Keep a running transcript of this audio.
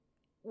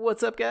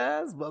What's up,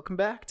 guys? Welcome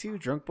back to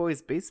Drunk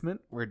Boys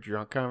Basement, where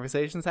drunk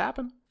conversations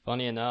happen.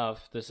 Funny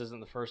enough, this isn't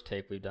the first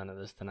tape we've done of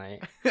this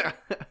tonight.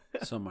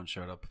 Someone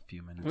showed up a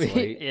few minutes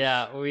late.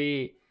 Yeah,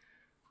 we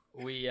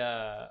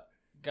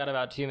got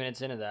about 2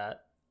 minutes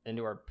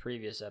into our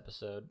previous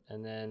episode,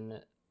 and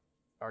then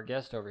our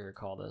guest over here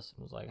called us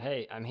and was like,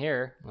 "Hey, I'm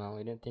here." Well,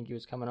 we didn't think he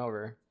was coming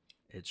over.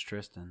 It's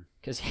Tristan.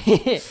 Because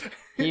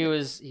he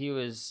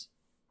was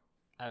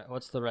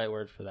what's the right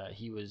word for that?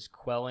 He was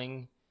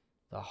quelling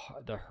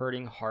the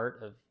hurting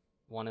heart of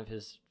one of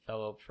his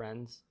fellow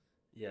friends.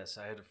 Yes,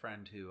 I had a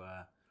friend who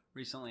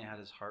recently had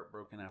his heart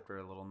broken after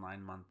a little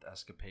 9-month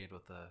escapade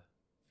with a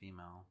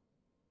female.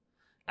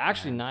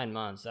 Actually, And 9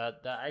 months.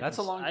 That's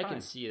a long time. I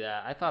can see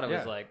that. I thought it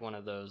was like one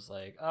of those,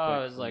 like,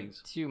 oh, it was like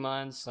 2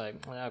 months.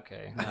 Like,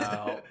 okay.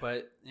 No,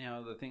 but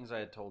the things I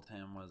had told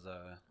him was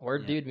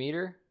Where'd dude meet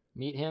her?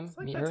 Meet him? It's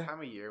like meet that her? time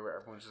of year where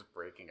everyone's just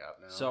breaking up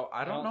now. So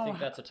I don't know. think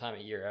that's a time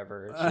of year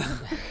ever. It's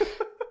just,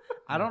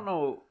 I don't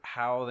know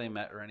how they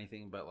met or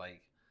anything, but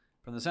like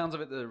from the sounds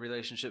of it, the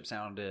relationship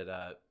sounded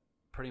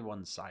pretty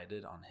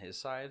one-sided on his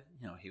side.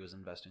 He was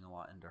investing a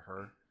lot into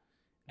her,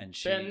 and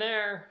she been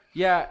there.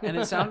 Yeah, and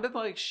it sounded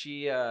like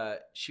she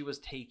was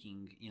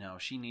taking,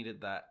 she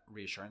needed that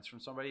reassurance from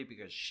somebody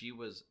because she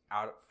was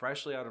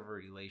freshly out of a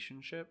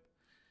relationship,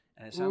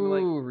 and it sounded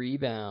like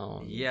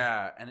rebound.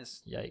 Yeah, and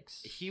it's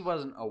Yikes. he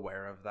wasn't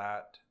aware of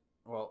that.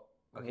 Well,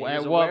 okay,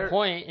 At what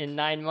point in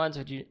 9 months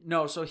would you?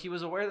 No, so he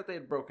was aware that they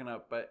had broken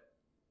up, but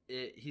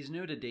he's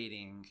new to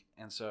dating,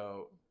 and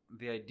so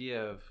the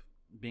idea of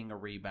being a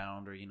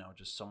rebound or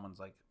just someone's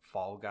like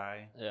fall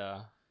guy,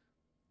 Yeah.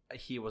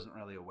 he wasn't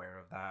really aware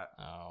of that.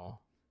 Oh.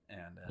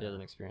 And He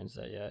hasn't experienced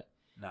that yet.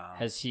 no.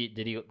 Was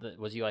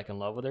he like in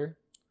love with her?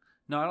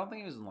 No, I don't think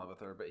he was in love with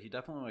her, but he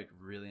definitely like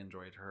really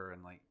enjoyed her,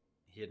 and like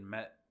he had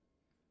met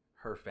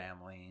her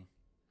family.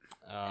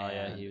 Oh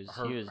yeah, he was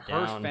her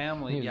down.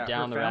 family. He was Yeah,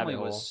 down her the family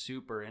rabbit was hole.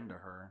 super into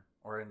her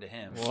or into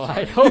him. Well,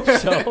 I hope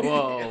so.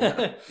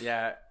 Whoa.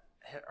 Yeah,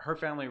 her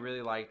family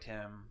really liked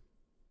him,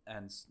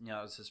 and it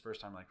was his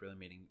first time like really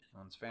meeting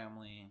anyone's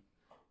family,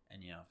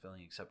 and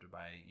feeling accepted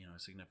by a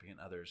significant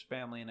other's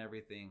family and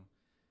everything,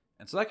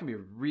 and so that can be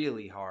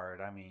really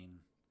hard. I mean,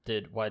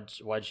 why'd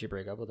she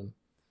break up with him?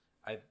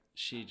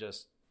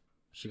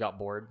 She got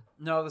bored.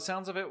 No, the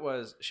sounds of it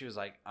was she was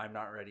like, "I'm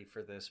not ready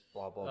for this."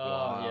 Blah blah Oh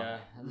blah. yeah.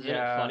 Isn't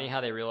it funny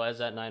how they realize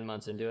that 9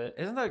 months into it?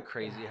 Isn't that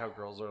crazy how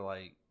girls are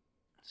like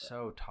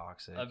so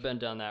toxic? I've been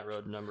down that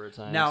road a number of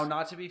times. Now,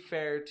 not to be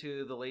fair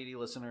to the lady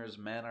listeners,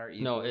 men are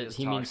equally No, as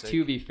he means toxic.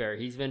 to be fair.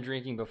 He's been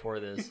drinking before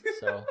this,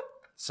 so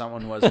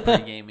Someone was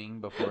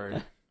pre-gaming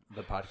before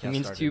the podcast he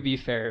means started. to be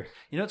fair.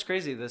 It's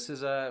crazy. This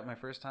is my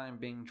first time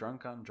being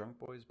drunk on Drunk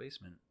Boys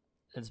Basement.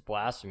 It's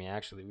blasphemy.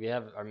 Actually, we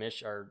have our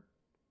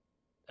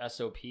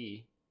SOP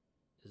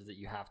is that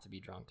you have to be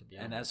drunk to be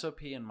on. An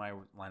SOP in my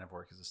line of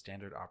work is a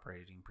standard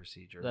operating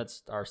procedure.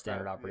 That's our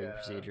standard operating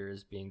procedure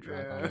is being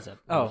drunk on this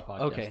Oh,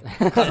 podcast. okay.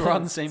 Glad we're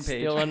on the same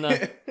page. Still in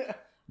the...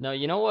 No,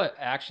 you know what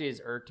actually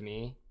has irked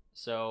me?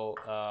 So,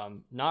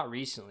 not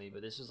recently,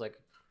 but this was it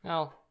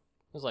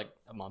was like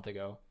a month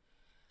ago.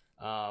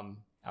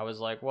 I was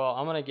like, well,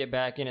 I'm going to get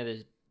back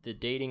into the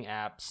dating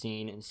app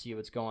scene and see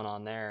what's going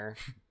on there.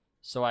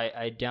 So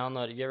I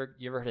downloaded,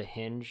 you ever heard of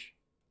Hinge?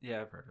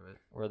 Yeah, I've heard of it.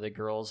 Where the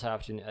girls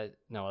have to,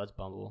 no, that's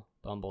Bumble.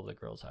 Bumble, the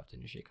girls have to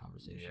initiate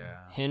conversation.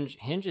 Yeah.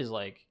 Hinge is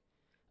like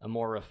a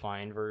more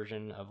refined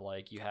version of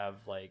like, you have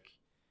like,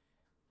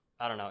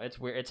 I don't know. It's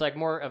weird. It's like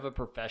more of a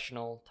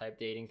professional type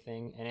dating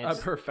thing. And it's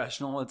A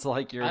professional. It's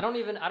like your. I don't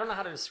know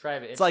how to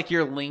describe it. It's like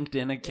your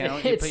LinkedIn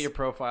account. You It's- put your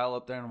profile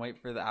up there and wait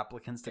for the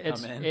applicants to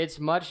come in. It's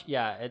much,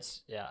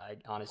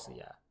 honestly,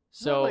 yeah.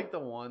 So So like the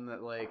one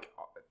that like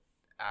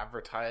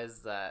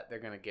advertise that they're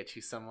gonna get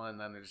you someone,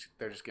 then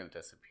they're just gonna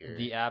disappear.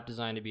 the app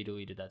designed to be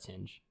deleted, that's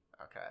Hinge.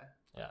 Okay.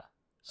 Yeah.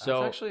 That's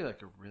So actually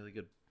like a really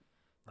good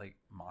like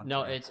mantra.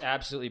 no, it's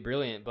absolutely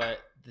brilliant. But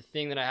the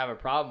thing that I have a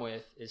problem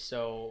with is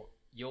so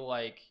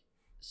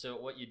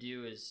what you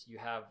do is you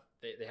have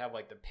they have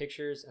like the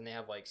pictures and they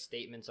have like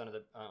statements under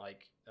the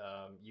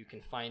you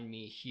can find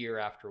me here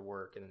after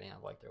work, and then they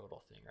have like their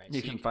little thing, right?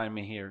 You So can find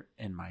me here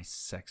in my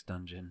sex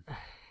dungeon,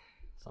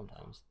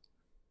 sometimes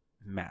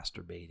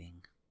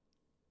masturbating.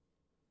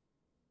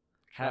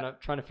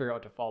 trying to figure out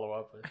what to follow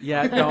up with.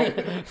 Yeah, no.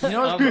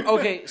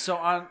 Okay, so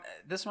on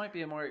this might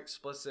be a more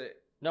explicit.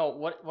 No,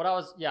 what I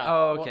was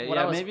Oh, okay. what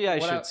I was- maybe I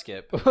what should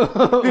skip.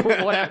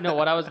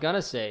 what I was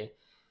gonna say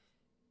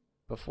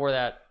before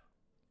that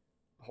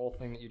whole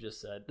thing that you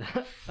just said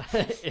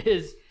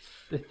is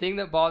the thing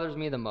that bothers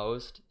me the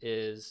most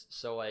is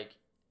so like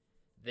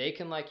they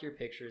can like your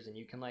pictures and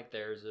you can like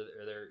theirs or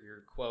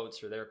your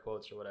quotes or their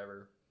quotes or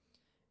whatever,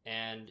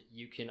 and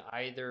you can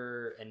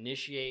either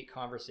initiate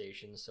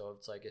conversations. So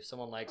it's like if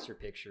someone likes your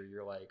picture,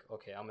 you're like,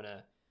 okay, I'm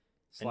gonna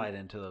Slide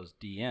into those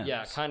DMs.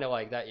 yeah, kind of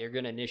like that. You're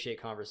going to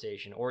initiate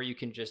conversation, or you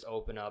can just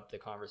open up the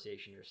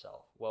conversation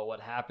yourself. Well, what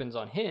happens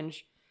on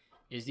Hinge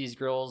is these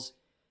girls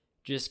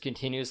just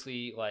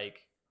continuously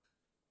like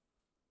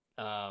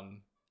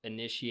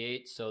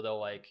initiate. So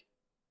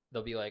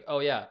they'll be like, oh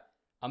yeah,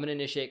 I'm gonna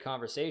initiate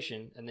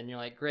conversation, and then you're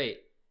like,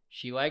 great.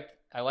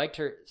 I liked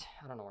her.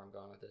 I don't know where I'm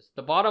going with this.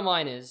 The bottom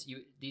line is,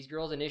 these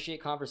girls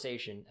initiate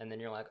conversation, and then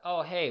you're like,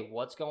 oh hey,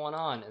 what's going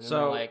on? And then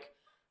they're like,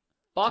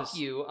 fuck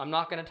you, I'm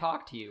not gonna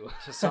talk to you.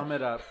 To sum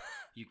it up,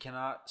 you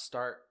cannot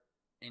start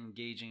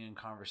engaging in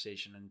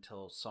conversation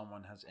until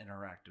someone has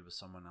interacted with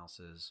someone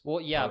else's.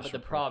 Well, yeah, but the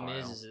problem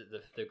is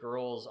that the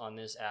girls on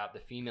this app, the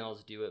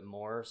females do it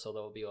more. So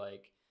they'll be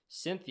like,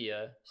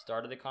 Cynthia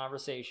started the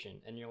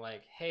conversation, and you're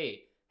like,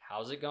 hey,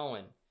 how's it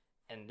going?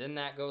 And then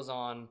that goes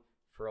on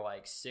for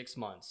like 6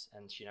 months,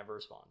 and she never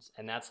responds.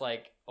 And that's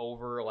like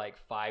over like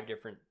 5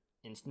 different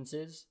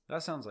instances.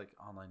 That sounds like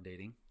online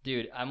dating.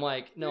 Dude, I'm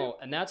like, no.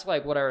 And that's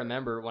like what I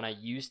remember when I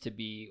used to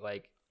be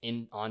like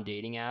on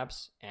dating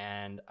apps,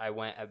 and I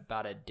went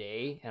about a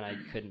day and I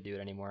couldn't do it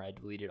anymore. I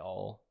deleted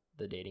all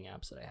the dating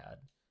apps that I had,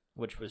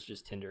 which was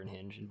just Tinder and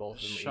Hinge, and both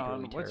of them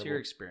Sean, what's your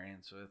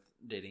experience with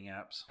dating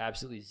apps?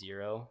 Absolutely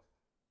zero.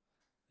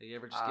 Do you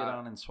ever just get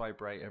on and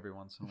swipe right every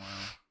once in a while?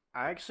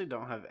 I actually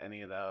don't have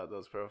any of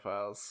those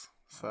profiles.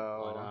 So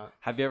Why not?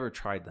 Have you ever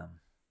tried them?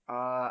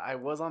 I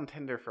was on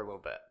Tinder for a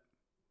little bit,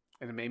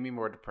 and it made me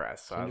more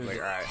depressed. So Tinder's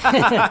I was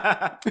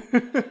like,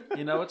 all right.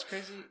 You know what's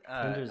crazy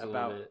Tinder's a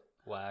little bit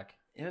whack.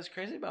 You know what's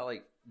crazy about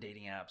like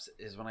dating apps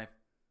is when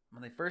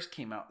they first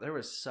came out, there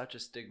was such a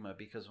stigma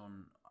because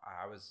when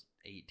I was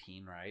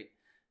 18, right,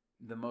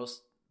 the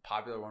most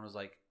popular one was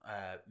like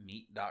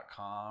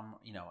meet.com,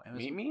 you know. It was,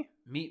 Meet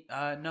me?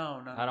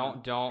 No.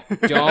 Don't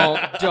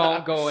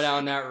go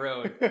down that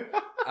road.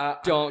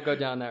 Don't go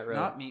down that road.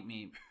 Not Meet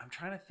Me. I'm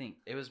trying to think.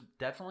 It was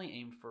definitely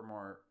aimed for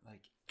more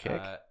like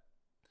Kick?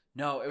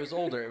 No, it was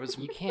older. It was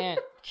You can't.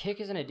 Kick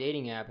isn't a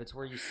dating app. It's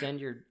where you send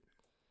your.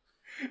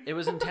 It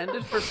was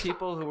intended for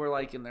people who were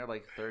like in their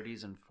like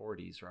 30s and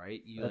 40s,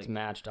 right? That's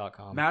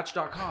Match.com.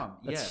 Match.com.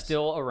 That's yes.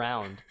 still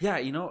around. Yeah,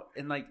 you know,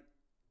 and like,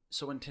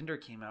 so when Tinder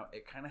came out,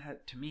 it kind of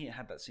had, to me, it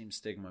had that same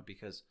stigma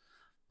because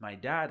my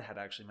dad had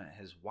actually met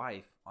his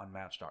wife on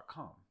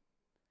Match.com,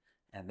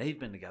 and they've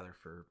been together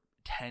for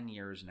 10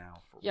 years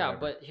now. Yeah,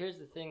 but here's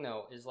the thing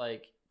though, is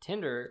like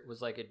Tinder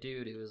was like a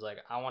dude who was like,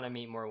 I want to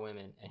meet more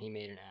women, and he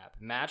made an app.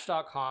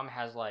 Match.com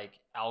has like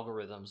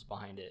algorithms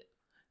behind it.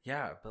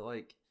 Yeah, but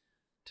like,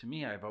 to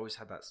me, I've always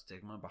had that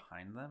stigma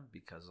behind them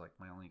because like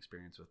my only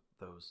experience with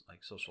those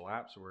like social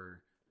apps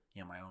were,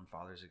 you know, my own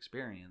father's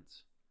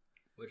experience.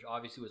 Which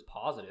obviously was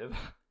positive.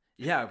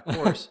 Yeah, of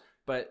course.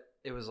 But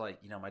it was like,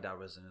 you know, my dad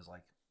was in his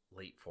like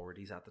late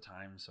 40s at the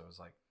time. So it was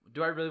like,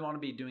 do I really want to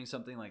be doing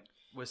something like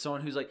with someone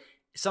who's like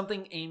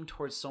something aimed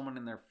towards someone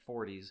in their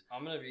 40s?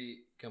 I'm going to be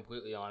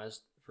completely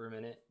honest for a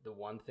minute. The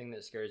one thing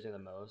that scares me the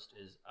most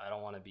is I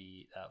don't want to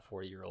be that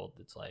 40-year-old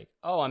that's like,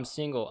 oh, I'm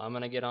single. I'm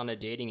going to get on a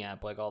dating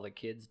app like all the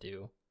kids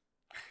do.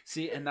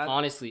 See, and that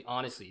honestly,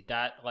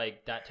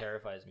 that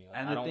terrifies me. Like,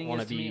 and I the don't thing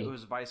want is, to to be. me,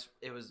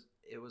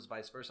 it was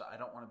vice versa. I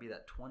don't want to be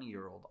that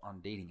 20-year-old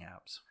on dating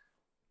apps.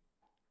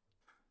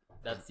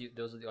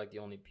 Those are like the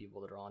only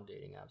people that are on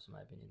dating apps, in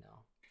my opinion,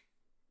 now.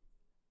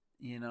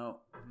 You know,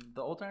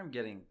 the older I'm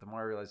getting, the more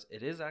I realize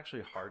it is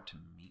actually hard to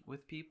meet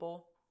with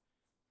people.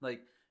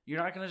 Like,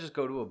 you're not going to just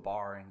go to a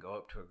bar and go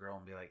up to a girl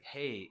and be like,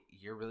 hey,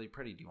 you're really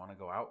pretty. Do you want to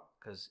go out?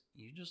 Because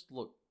you just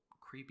look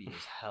creepy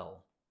as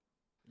hell.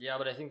 Yeah,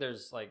 but I think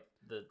there's like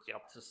the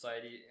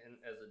society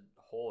as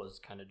a whole has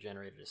kind of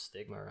generated a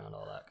stigma around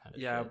all that kind of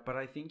shit. Yeah, but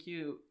I think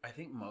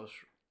most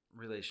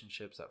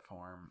relationships that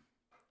form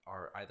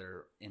are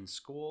either in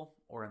school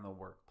or in the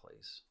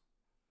workplace.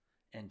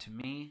 And to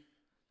me,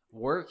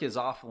 work is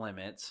off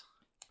limits.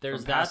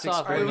 That's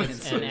off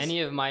limits, and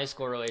any of my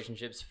school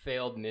relationships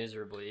failed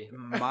miserably.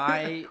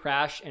 My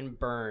crash and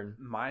burn.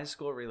 My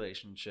school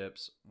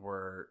relationships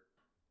were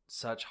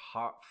such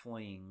hot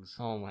flings.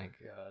 Oh my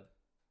god.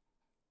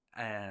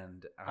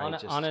 And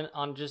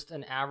on just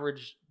an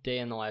average day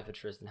in the life of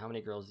Tristan, how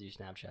many girls do you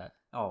Snapchat?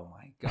 Oh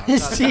my god,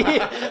 that's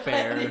not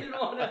fair.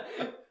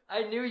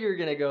 I knew you were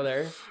gonna go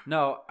there.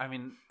 No, I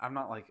mean, I'm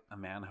not like a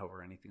man-hoe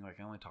or anything. Like,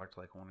 I only talk to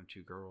like 1 or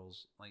 2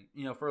 girls. Like,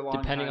 you know, for a long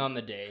time. Depending on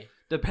the day.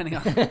 Depending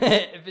on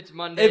if it's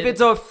Monday. If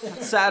it's a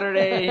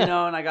Saturday, you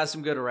know, and I got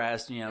some good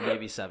rest, you know,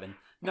 maybe 7.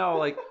 No,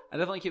 like, I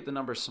definitely keep the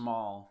number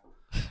small.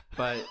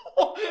 But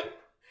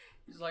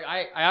he's like,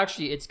 I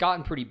actually, it's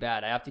gotten pretty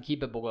bad. I have to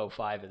keep it below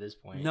 5 at this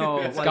point. No,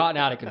 it's gotten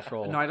out of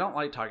control. No, I don't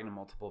like talking to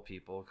multiple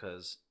people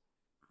because,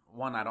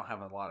 one, I don't have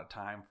a lot of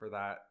time for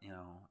that, you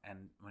know,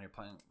 and when you're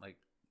playing, like,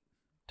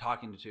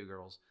 talking to 2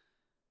 girls,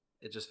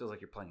 it just feels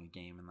like you're playing a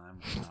game, and I'm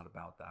just not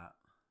about that.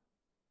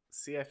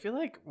 See, I feel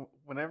like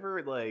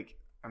whenever like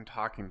it's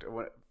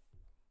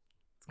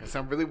gonna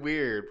sound really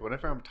weird, but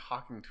whenever I'm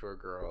talking to a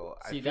girl,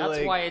 see, I feel that's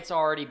like, why it's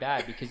already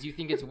bad, because you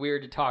think it's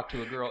weird to talk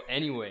to a girl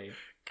anyway.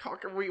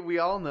 We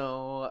all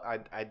know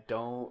I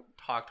don't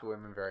talk to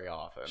women very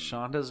often.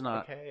 Sean does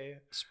not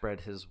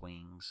spread his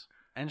wings,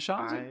 and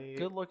Sean's a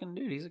good-looking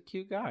dude. He's a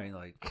cute guy.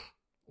 Like,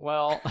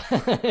 well.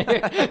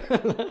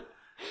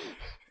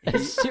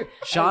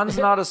 Sean's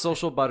not a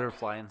social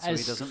butterfly, and so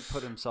he doesn't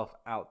put himself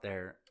out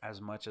there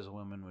as much as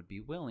women would be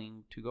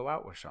willing to go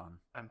out with Sean.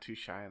 I'm too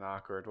shy and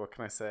awkward. What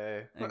can I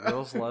say? And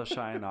girls love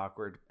shy and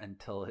awkward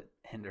until it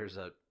hinders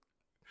a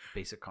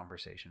basic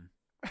conversation.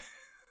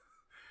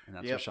 And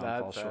that's Yep, where Sean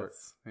falls short.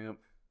 Yep.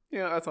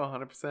 Yeah, that's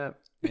 100%.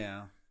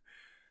 Yeah.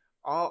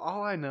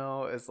 All I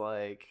know is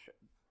like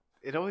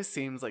it always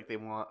seems like they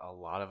want a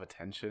lot of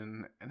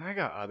attention, and I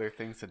got other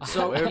things to do.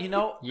 So with. you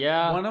know,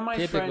 Yeah, one of my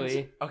typically.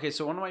 friends. Okay,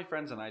 so one of my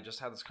friends and I just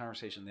had this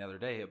conversation the other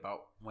day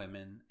about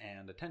women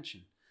and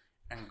attention,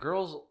 and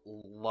girls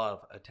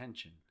love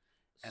attention.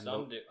 And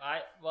Some do.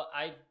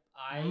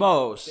 I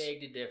Most. beg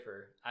to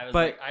differ. But-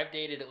 Like, I've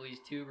dated at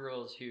least 2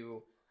 girls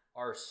who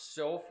are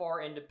so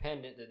far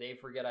independent that they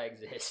forget I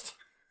exist.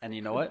 And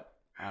you know what?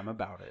 I'm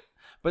about it.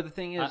 But the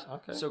thing is,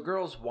 Okay. so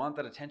girls want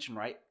that attention,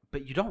 right?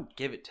 But you don't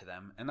give it to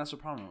them. And that's the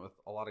problem with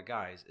a lot of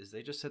guys is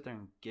they just sit there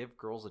and give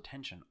girls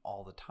attention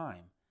all the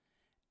time.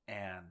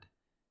 And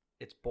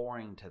it's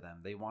boring to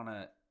them. They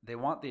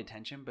want the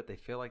attention, but they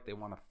feel like they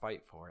want to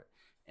fight for it.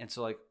 And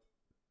so like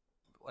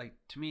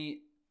to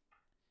me,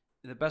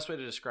 the best way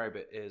to describe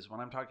it is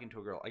when I'm talking to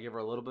a girl, I give her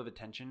a little bit of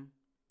attention,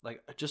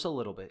 like just a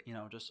little bit,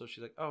 just so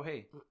she's like, oh,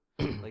 hey,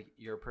 like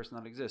you're a person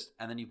that exists.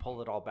 And then you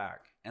pull it all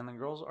back. And then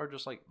girls are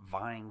just like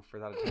vying for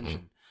that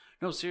attention.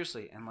 No,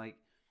 seriously. And like,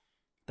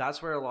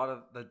 that's where a lot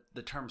of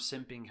the term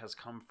simping has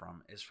come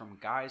from, is from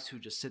guys who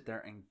just sit there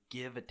and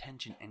give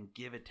attention and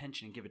give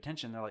attention and give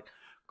attention. They're like,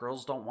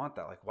 girls don't want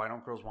that. Like, why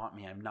don't girls want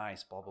me? I'm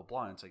nice, blah, blah,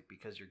 blah. And it's like,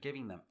 because you're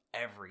giving them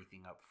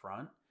everything up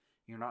front.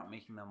 You're not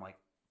making them like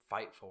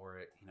fight for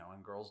it,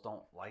 and girls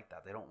don't like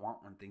that. They don't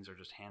want when things are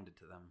just handed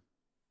to them.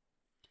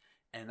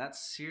 And that's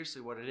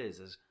seriously what it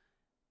is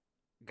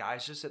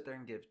guys just sit there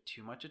and give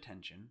too much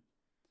attention.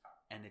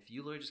 And if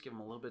you literally just give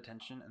them a little bit of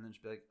attention and then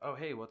just be like, oh,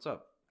 hey, what's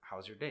up?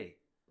 How's your day?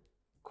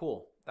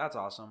 Cool. That's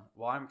awesome.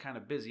 Well, I'm kind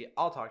of busy.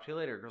 I'll talk to you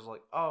later. Girls are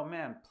like, oh,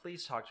 man,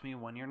 please talk to me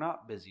when you're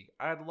not busy.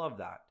 I'd love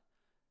that.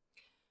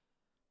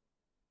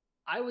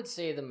 I would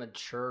say the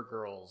mature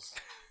girls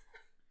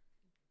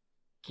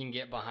can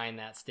get behind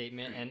that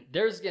statement. And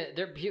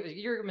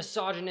you're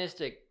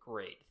misogynistic.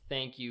 Great.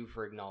 Thank you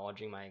for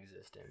acknowledging my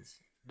existence.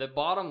 The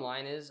bottom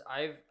line is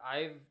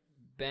I've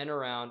been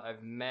around,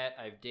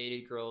 I've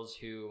dated girls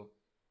who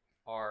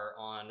are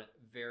on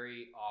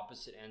very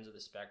opposite ends of the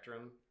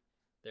spectrum.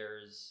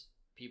 There's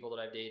people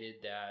that I've dated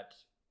that,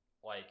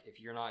 like, if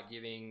you're not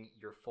giving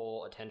your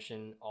full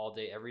attention all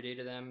day, every day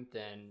to them,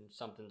 then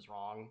something's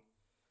wrong.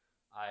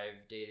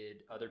 I've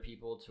dated other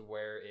people to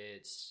where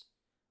it's,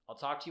 I'll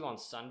talk to you on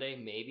Sunday,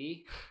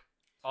 maybe.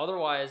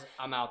 Otherwise,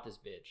 I'm out this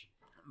bitch.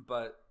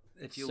 But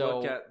if you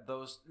look at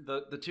those,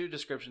 the two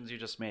descriptions you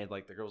just made,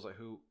 like the girls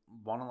who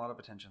want a lot of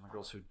attention, the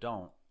girls who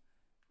don't,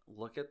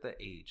 look at the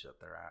age that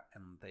they're at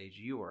and the age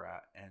you are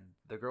at. And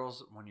the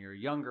girls, when you're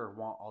younger,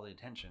 want all the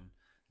attention.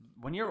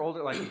 When you're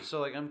older,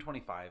 I'm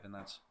 25, and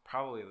that's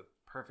probably the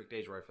perfect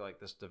age where I feel like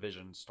this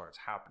division starts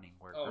happening.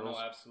 Where girls, no,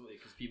 absolutely,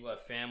 because people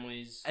have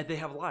families and they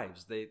have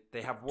lives, they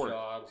have work.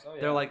 Jobs. Oh,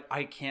 yeah. They're like,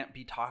 I can't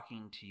be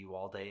talking to you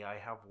all day. I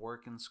have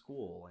work and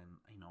school,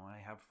 and I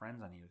have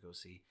friends I need to go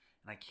see,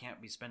 and I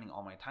can't be spending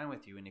all my time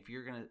with you. And if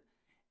you're gonna,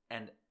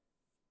 and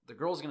the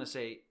girl's gonna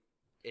say,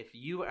 if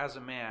you as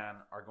a man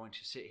are going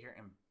to sit here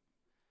and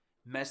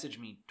message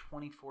me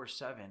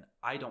 24/7,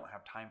 I don't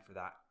have time for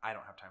that. I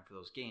don't have time for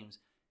those games.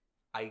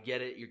 I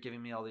get it. You're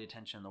giving me all the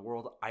attention in the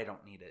world. I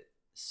don't need it.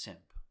 Simp.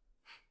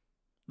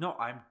 No,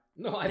 I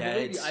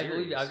believe you. I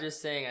believe you. I'm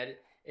just saying.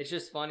 It's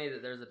just funny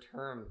that there's a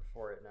term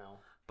for it now.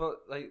 But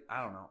like,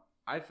 I don't know.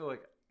 I feel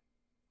like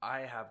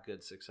I have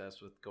good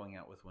success with going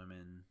out with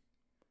women,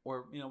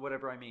 or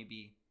whatever I may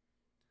be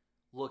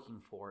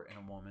looking for in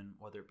a woman,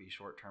 whether it be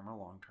short term or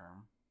long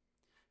term.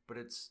 But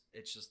it's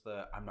just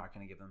I'm not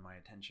going to give them my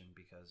attention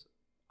because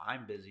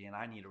I'm busy and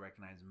I need to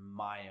recognize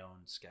my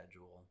own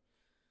schedule.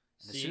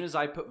 And as soon as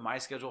I put my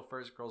schedule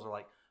first, girls are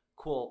like,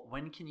 cool,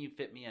 when can you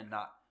fit me in?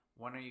 Not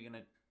when are you going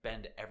to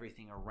bend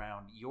everything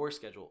around your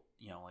schedule?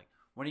 Like,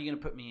 when are you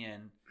going to put me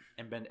in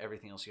and bend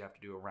everything else you have to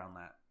do around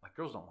that? Like,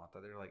 girls don't want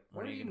that. They're like,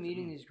 when are you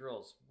meeting these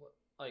girls? What,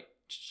 like,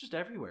 just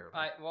everywhere.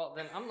 Well,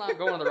 then I'm not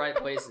going to the right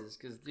places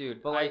because,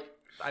 dude. But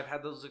I've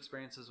had those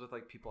experiences with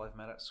like people I've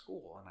met at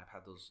school, and I've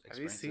had those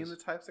experiences. Have you seen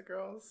the types of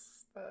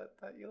girls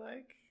that you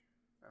like?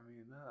 I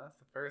mean, no,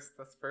 that's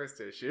the first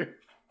issue.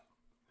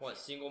 What,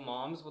 single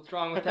moms? What's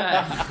wrong with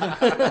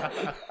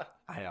that?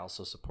 I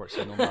also support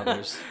single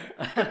mothers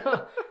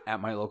at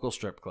my local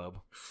strip club.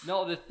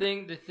 No, the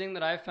thing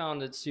that I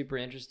found that's super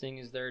interesting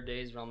is there are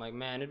days where I'm like,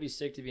 man, it'd be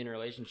sick to be in a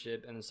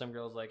relationship, and then some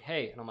girl's like,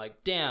 hey, and I'm like,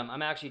 damn,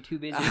 I'm actually too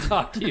busy to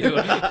talk to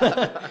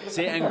you.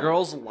 See, and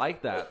girls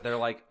like that. They're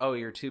like, oh,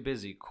 you're too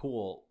busy.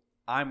 Cool.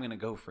 I'm gonna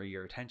go for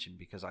your attention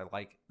because I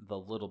like the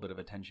little bit of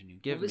attention you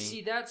give me. But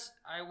see,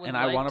 I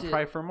want to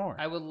pry for more.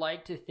 I would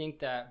like to think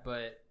that,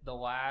 but the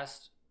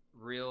last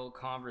real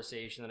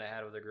conversation that I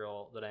had with a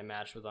girl that I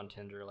matched with on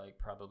Tinder, like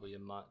probably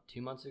 2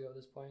 months ago at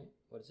this point.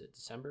 What is it,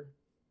 December?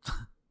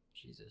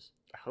 Jesus.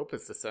 I hope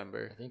it's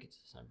December. I think it's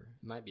December.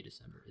 It might be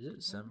December. Is it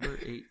December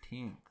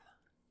 18th?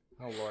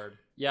 Oh, Lord.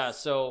 Yeah,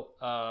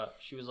 so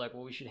she was like,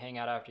 well, we should hang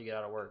out after you get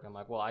out of work. I'm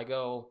like, well, I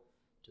go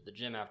to the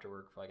gym after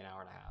work for like an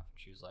hour and a half.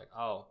 She was like,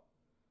 oh,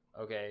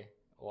 okay.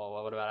 well,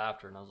 what about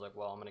after? And I was like,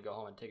 well, I'm going to go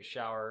home and take a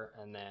shower,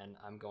 and then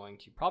I'm going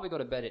to probably go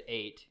to bed at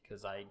 8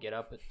 because I get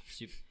up at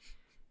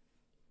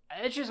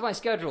it's just my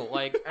schedule.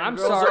 Like, I'm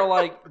girls sorry. are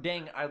like,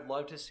 dang, I'd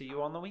love to see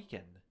you on the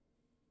weekend.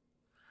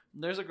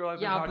 There's a girl I've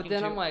been talking to. Yeah,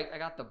 but then I'm like, I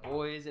got the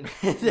boys, and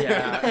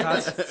yeah,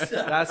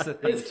 that's the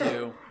thing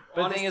too.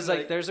 But the thing is, like,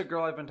 like, there's a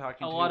girl I've been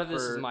talking to. a lot of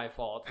this is my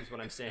fault, is what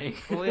I'm saying.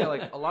 Well, yeah,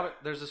 like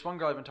there's this one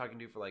girl I've been talking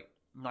to for like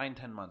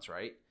 9-10 months,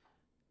 right?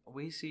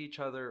 We see each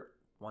other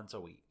once a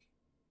week.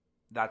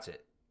 That's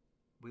it.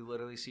 We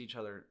literally see each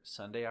other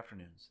Sunday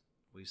afternoons.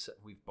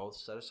 We've both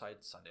set aside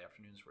Sunday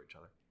afternoons for each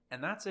other,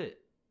 and that's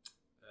it.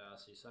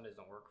 See, Sundays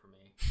don't work for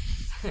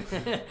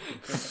me.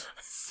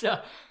 So,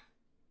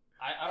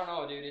 I don't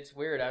know, dude. It's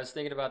weird. I was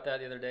thinking about that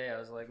the other day. I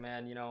was like,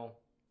 man, you know,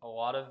 a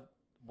lot of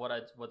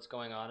what's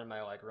going on in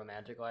my like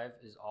romantic life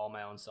is all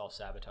my own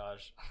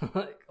self-sabotage.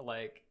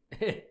 like,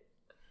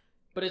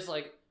 but it's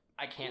like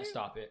I can't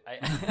stop it.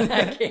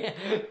 I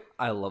can't.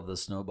 I love the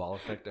snowball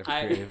effect I've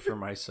created for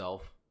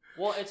myself.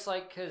 Well, it's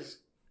like because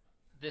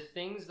the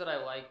things that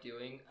I like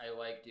doing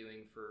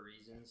for a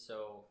reason.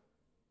 So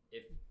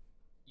if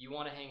you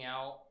want to hang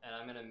out and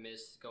I'm going to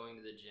miss going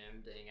to the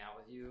gym to hang out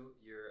with you,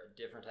 you're a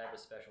different type of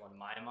special in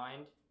my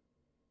mind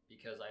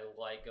because I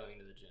like going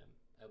to the gym.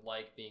 I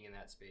like being in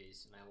that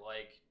space and I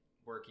like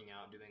working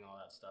out and doing all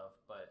that stuff.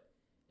 But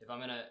if I'm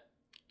going to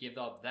give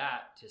up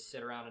that to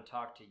sit around and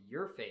talk to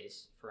your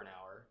face for an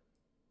hour,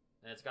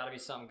 then it's got to be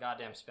something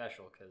goddamn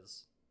special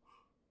because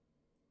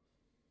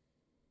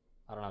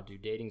I don't know,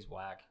 dude, dating's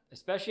whack.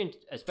 Especially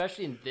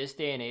in this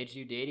day and age,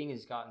 dude, dating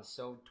has gotten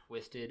so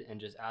twisted and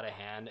just out of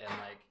hand and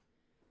like.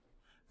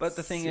 But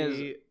the thing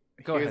is,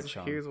 go ahead,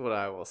 Sean. Here's what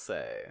I will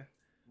say.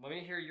 Let me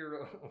hear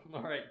your.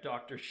 All right,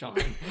 Dr. Sean.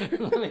 Let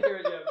me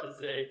hear what you have to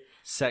say.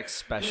 Sex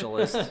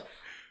specialist.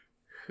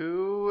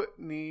 Who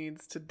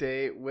needs to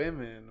date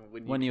women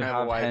when you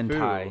have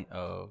hentai?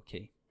 Oh,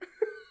 okay.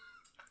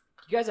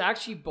 You guys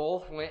actually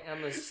both went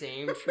on the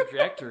same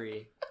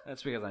trajectory.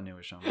 That's because I knew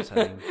where Sean was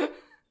heading.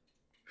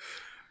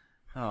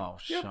 Oh,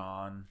 Yep.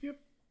 Sean. Yep.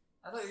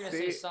 I thought you were going to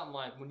say something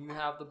like, when you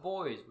have the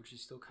boys, which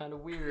is still kind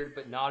of weird,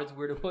 but not as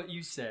weird as what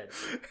you said.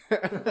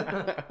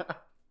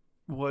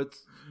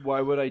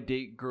 Why would I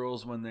date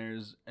girls when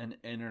there's an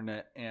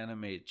internet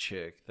anime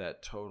chick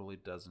that totally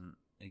doesn't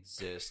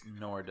exist,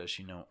 nor does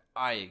she know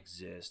I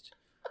exist?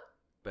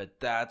 But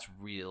that's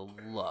real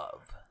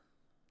love.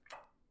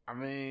 I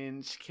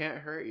mean, she can't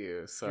hurt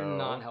you, so You're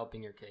not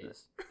helping your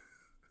case.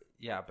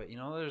 Yeah, but you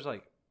know, there's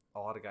like a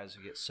lot of guys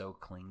who get so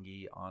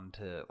clingy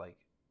onto like,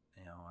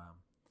 you know,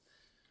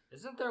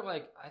 Isn't there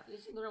like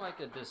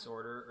a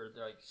disorder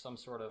or like some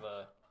sort of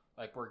a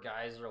like where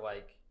guys are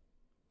like,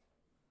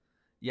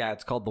 yeah,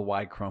 it's called the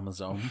Y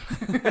chromosome.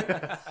 Jesus,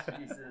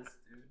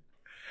 dude.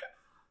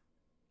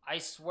 I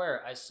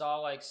swear I saw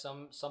like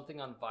something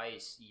on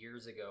Vice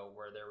years ago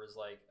where there was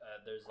like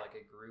there's like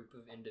a group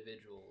of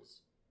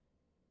individuals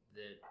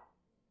that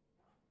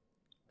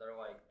they're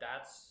like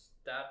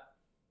that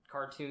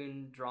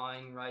cartoon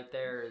drawing right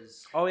there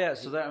is. Oh yeah,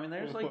 so that, I mean,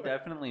 there's like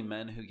definitely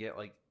men who get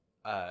like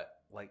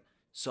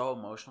so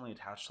emotionally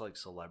attached to like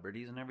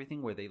celebrities and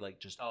everything where they like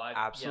just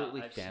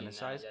absolutely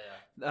fantasize.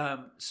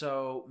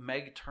 So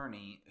Meg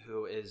Turney,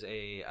 who is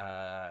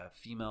a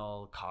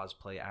female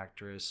cosplay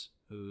actress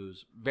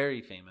who's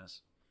very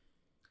famous,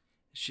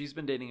 she's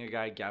been dating a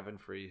guy, Gavin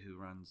Free, who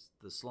runs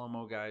the Slow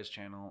Mo Guys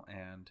channel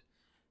and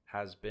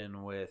has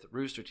been with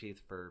Rooster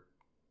Teeth for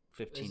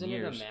 15 Isn't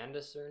years. Isn't it Amanda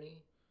Cerny?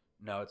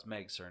 No, it's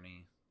Meg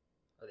Cerny.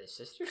 Are they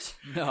sisters?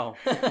 No.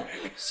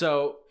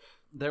 So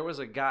there was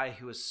a guy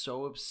who was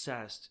so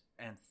obsessed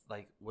and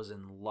like was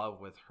in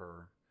love with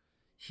her.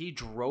 He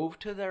drove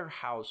to their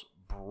house,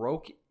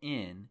 broke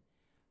in,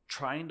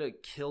 trying to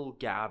kill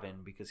Gavin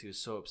because he was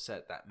so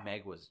upset that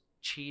Meg was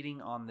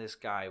cheating on this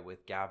guy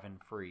with Gavin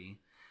Free.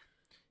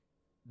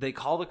 They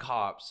call the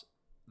cops.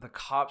 The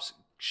cops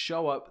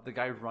show up. The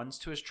guy runs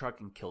to his truck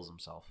and kills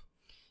himself.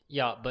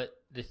 Yeah, but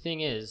the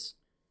thing is,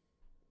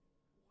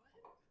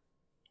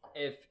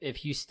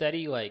 if you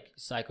study like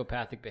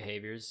psychopathic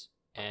behaviors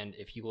and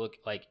if you look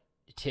like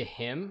to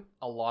him,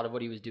 a lot of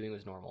what he was doing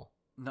was normal.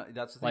 No,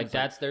 that's the thing. Like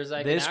there's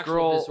like this an actual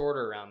girl,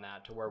 disorder around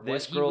that to where what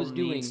this he girl was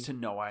doing needs to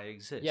know I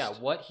exist. Yeah,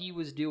 what he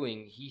was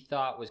doing, he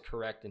thought was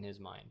correct in his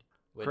mind.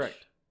 Which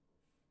correct.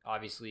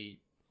 Obviously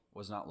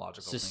was not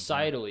logical.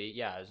 Societally, thinking.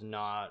 Yeah, is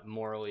not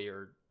morally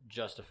or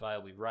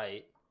justifiably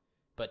right.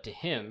 But to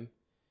him,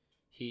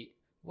 you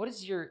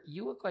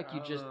look like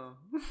you just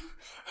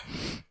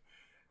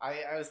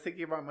I was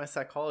thinking about my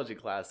psychology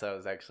class I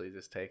was actually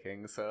just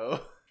taking, so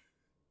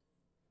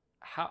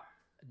how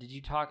did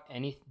you talk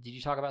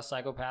about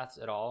psychopaths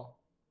at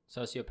all?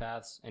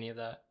 Sociopaths, any of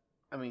that?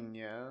 I mean,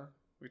 yeah.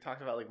 We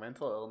talked about like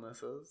mental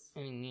illnesses. I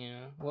mean,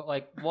 yeah. What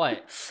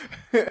what?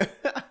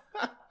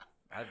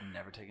 I've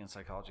never taken a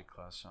psychology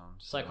class, Sean.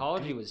 So.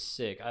 Psychology was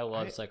sick. I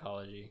love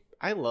psychology.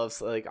 I love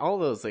like all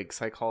those like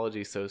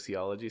psychology,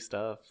 sociology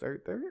stuff. They're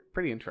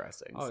pretty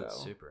interesting. Oh, so.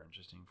 It's super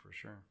interesting for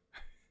sure.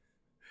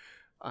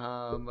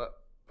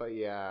 But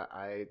yeah,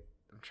 I'm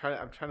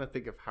trying to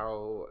think of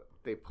how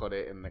they put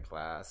it in the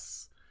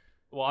class.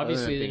 Well,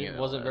 obviously it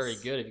wasn't very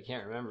good if you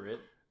can't remember it.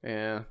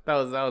 Yeah, that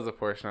was a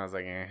portion I was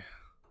like, eh.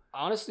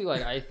 Honestly,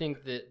 like I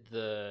think that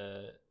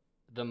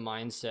the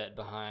mindset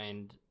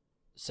behind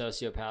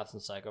sociopaths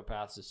and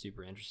psychopaths is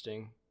super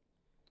interesting.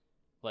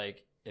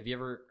 Like, have you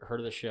ever heard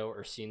of the show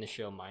or seen the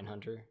show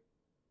Mindhunter?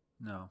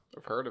 No.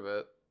 I've heard of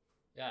it.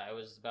 Yeah, it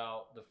was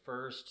about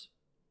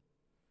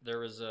there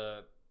was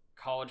a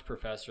college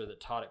professor that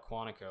taught at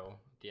Quantico,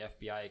 the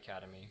FBI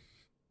Academy.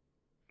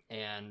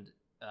 And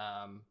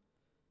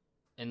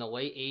in the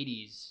late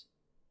 80s,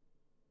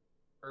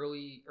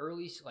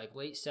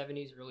 late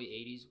 70s, early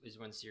 80s is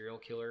when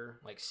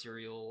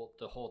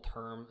the whole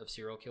term of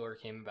serial killer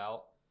came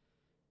about.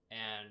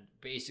 And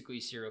basically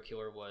serial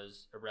killer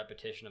was a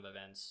repetition of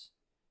events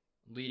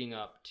leading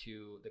up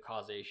to the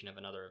causation of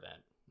another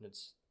event. And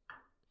it's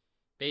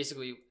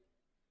basically,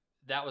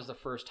 that was the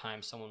first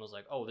time someone was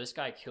like, oh, this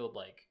guy killed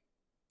like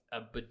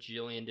a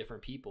bajillion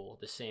different people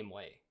the same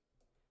way.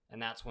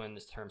 And that's when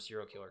this term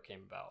serial killer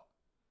came about.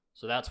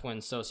 So that's when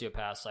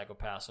sociopaths,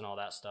 psychopaths, and all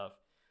that stuff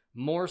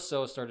more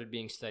so started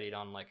being studied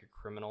on like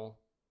a criminal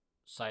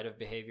side of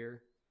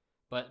behavior.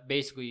 But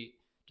basically,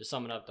 to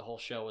sum it up, the whole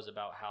show was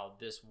about how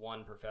this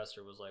one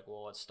professor was like,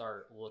 well, let's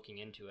start looking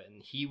into it.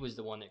 And he was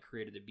the one that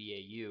created the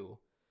BAU,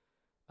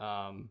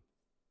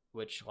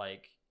 which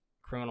like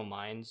Criminal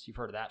Minds, you've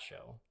heard of that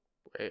show.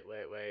 Wait.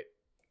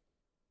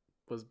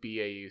 What's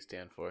BAU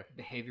stand for?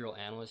 Behavioral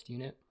Analyst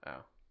Unit.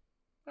 Oh.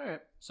 All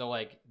right. So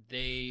like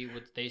they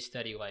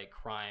study like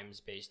crimes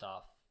based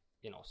off,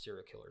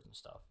 serial killers and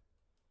stuff.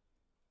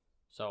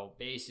 So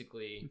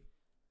basically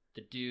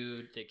the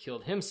dude that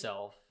killed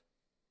himself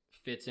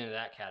fits into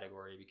that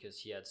category because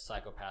he had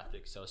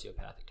psychopathic,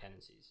 sociopathic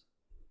tendencies.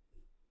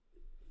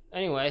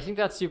 Anyway, I think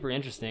that's super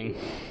interesting.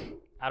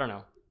 I don't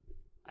know.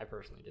 I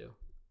personally do.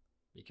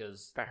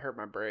 Because that hurt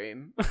my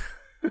brain. That's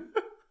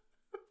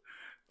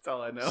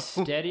all I know.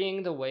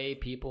 Studying the way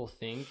people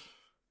think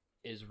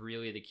is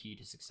really the key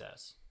to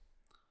success.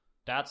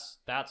 That's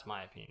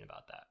my opinion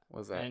about that.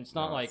 What's that? And it's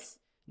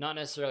not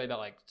necessarily about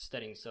like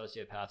studying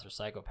sociopaths or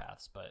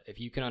psychopaths, but if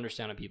you can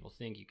understand how people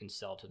think, you can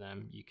sell to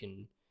them, you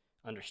can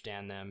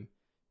understand them,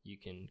 you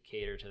can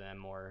cater to them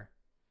more.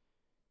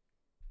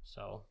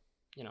 So,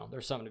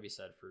 there's something to be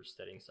said for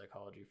studying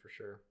psychology for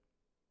sure.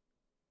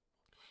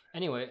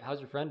 Anyway, how's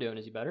your friend doing?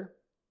 Is he better?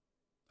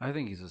 I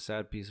think he's a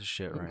sad piece of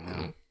shit right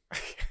now.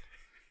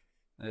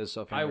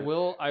 I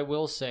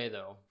will say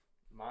though,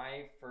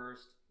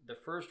 the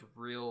first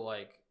real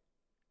like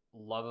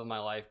love of my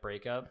life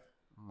breakup.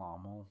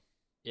 Mama.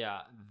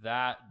 Yeah,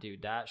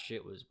 that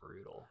shit was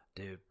brutal.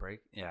 Dude,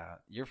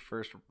 your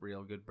first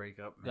real good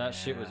breakup, man. That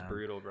shit was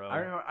brutal, bro. I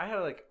remember I had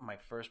like my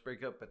first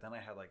breakup, but then I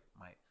had like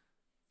my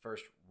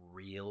first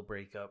real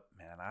breakup.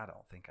 Man, I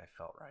don't think I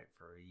felt right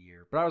for a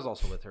year. But I was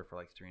also with her for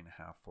like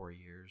 3.5, 4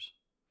 years.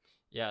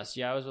 Yeah,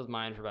 see, I was with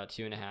mine for about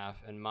 2.5,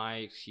 and my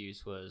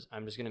excuse was,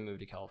 I'm just going to move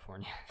to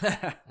California.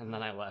 And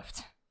then I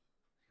left.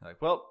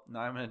 Like, well,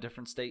 now I'm in a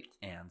different state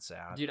and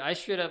sad. Dude, I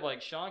straight up,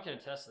 like, Sean can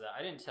attest to that.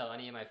 I didn't tell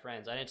any of my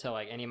friends. I didn't tell,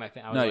 like, any of my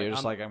family. No, you're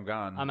just like, I'm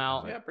gone. I'm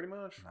out. Yeah, pretty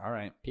much. All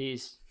right.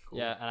 Peace. Cool.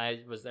 Yeah, and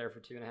I was there for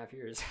 2.5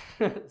 years.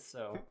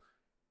 So.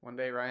 One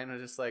day, Ryan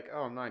was just like,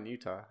 oh, I'm not in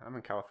Utah. I'm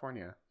in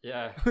California.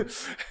 Yeah.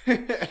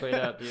 Straight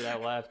up, dude, I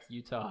left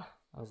Utah.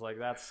 I was like,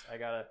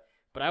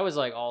 But I was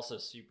like also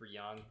super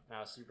young and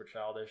I was super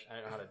childish. I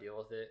didn't know how to deal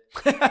with it.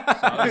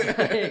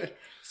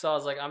 So I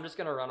was like, I'm just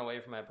going to run away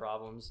from my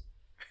problems.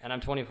 And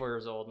I'm 24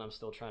 years old and I'm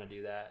still trying to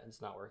do that. And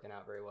it's not working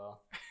out very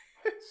well.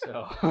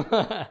 So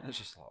it's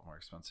just a lot more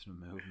expensive to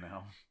move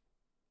now.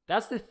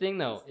 That's the thing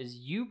though, is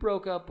you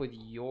broke up with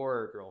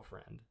your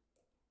girlfriend.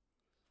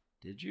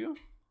 Did you?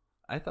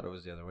 I thought it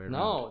was the other way around.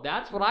 No,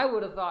 that's what I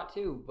would have thought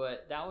too.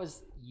 But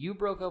you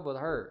broke up with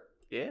her.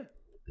 Yeah,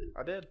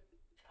 I did.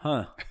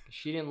 Huh.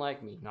 She didn't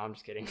like me. No, I'm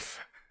just kidding.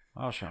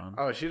 Oh, Sean.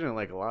 Oh, she didn't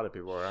like a lot of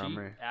people around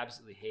me. She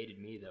absolutely hated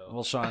me, though.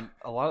 Well, Sean,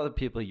 a lot of the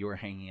people you were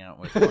hanging out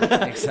with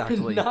weren't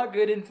exactly not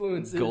good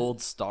influences.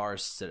 Gold star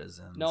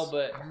citizens. No,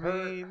 but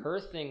her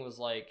thing was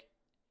like,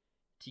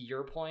 to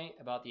your point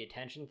about the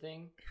attention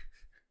thing,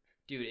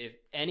 dude, if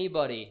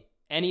anybody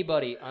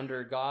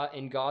under God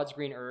in God's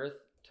green earth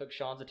took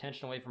Sean's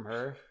attention away from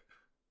her,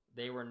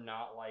 they were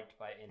not liked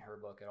in her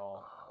book at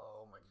all.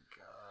 Oh my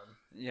God.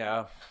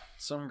 Yeah,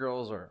 some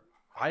girls are.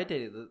 I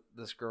dated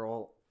this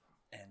girl,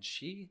 and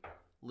she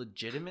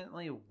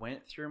legitimately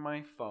went through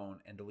my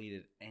phone and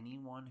deleted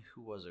anyone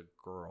who was a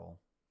girl.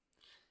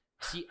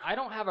 See, I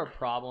don't have a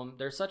problem.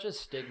 There's such a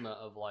stigma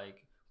of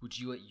like, would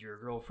you let your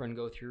girlfriend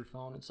go through your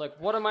phone? It's like,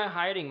 what am I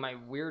hiding? My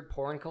weird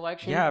porn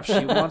collection? Yeah, if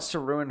she wants to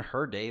ruin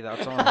her day,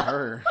 that's on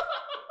her.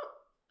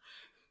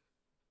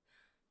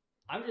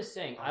 I'm just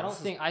saying,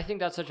 I think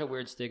that's such a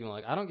weird stigma.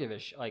 Like, I don't give a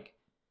like,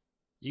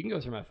 you can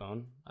go through my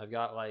phone. I've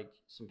got like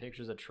some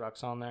pictures of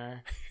trucks on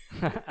there.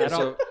 I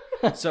don't.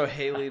 So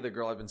Haley, the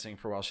girl I've been seeing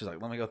for a while, she's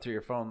like, "Let me go through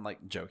your phone,"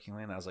 like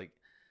jokingly, and I was like,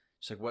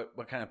 "She's like,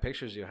 what kind of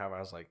pictures do you have?" I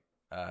was like,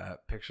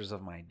 "Pictures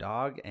of my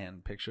dog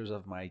and pictures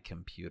of my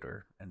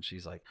computer." And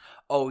she's like,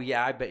 "Oh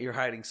yeah, I bet you're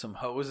hiding some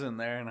hoes in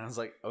there." And I was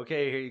like,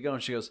 "Okay, here you go."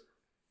 And she goes,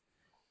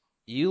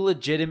 You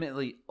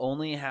legitimately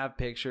only have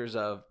pictures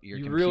of your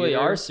You computer really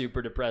are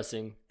super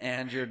depressing.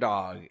 and your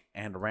dog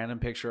and a random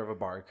picture of a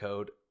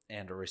barcode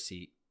and a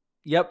receipt.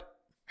 Yep.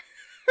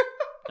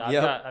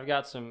 I've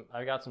got some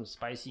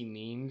spicy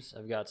memes.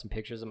 I've got some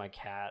pictures of my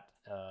cat,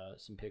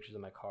 some pictures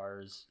of my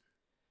cars.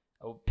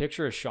 A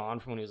picture of Sean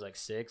from when he was like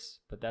 6,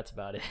 but that's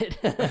about it.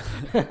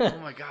 Oh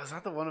my god, is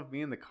that the one of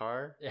me in the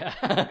car? Yeah.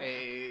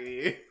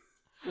 Hey.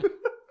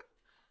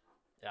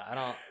 Yeah, I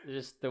don't.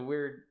 Just the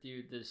weird,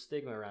 dude. The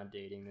stigma around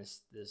dating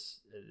this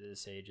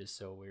age is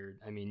so weird.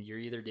 I mean, you're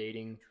either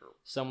dating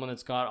someone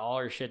that's got all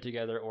her shit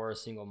together or a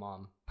single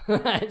mom.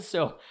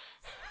 So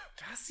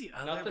That's the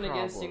other nothing problem.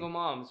 against single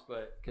moms,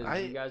 but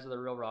because you guys are the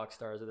real rock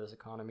stars of this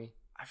economy.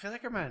 I feel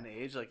like I'm at an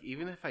age like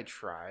even if I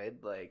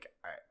tried, like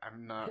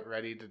I'm not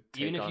ready to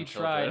take Even if on you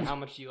children. tried, how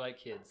much do you like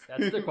kids?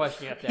 That's the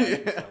question you have to ask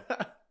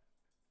yourself.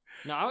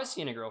 No, I was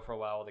seeing a girl for a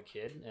while with a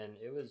kid, and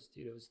it was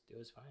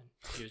fine.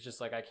 She was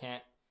just like, I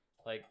can't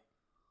like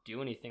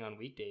do anything on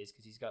weekdays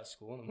because he's got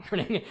school in the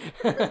morning.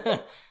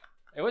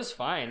 It was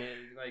fine. It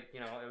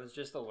was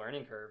just a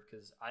learning curve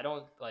because I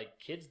don't like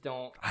kids.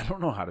 I don't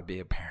know how to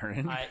be a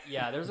parent.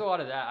 There's a lot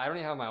of that. I don't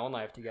even have my own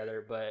life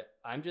together, but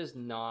I'm just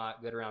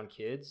not good around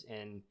kids,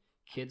 and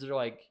kids are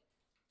like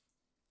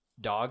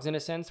dogs in a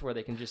sense where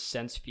they can just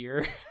sense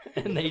fear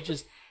and they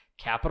just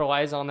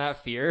capitalize on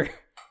that fear.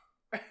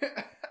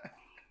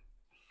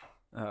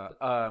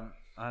 On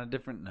a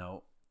different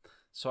note,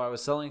 so I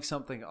was selling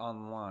something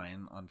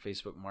online on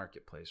Facebook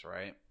Marketplace,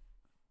 right?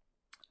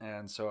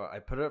 And so I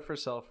put it up for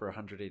sale for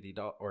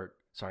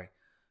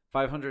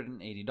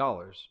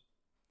 $580.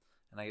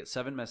 And I get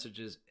 7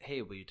 messages,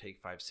 hey, will you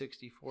take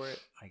 $560 for it?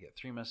 I get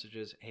 3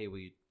 messages, hey,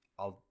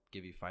 I'll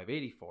give you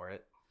 $580 for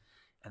it.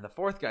 And the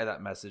 4th guy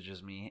that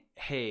messages me,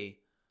 hey,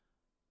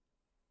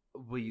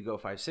 will you go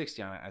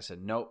 $560 on it? I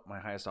said, nope, my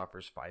highest offer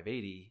is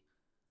 $580.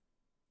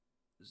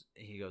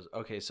 He goes,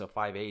 okay, so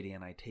 $580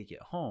 and I take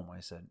it home. I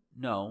said,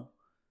 no,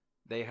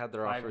 they had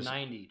their offers.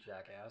 $590,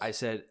 jackass. I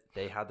said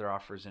they had their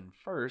offers in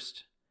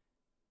first.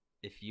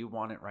 If you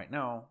want it right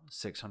now,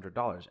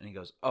 $600. And he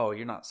goes, oh,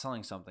 you're not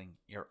selling something,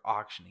 you're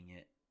auctioning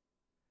it.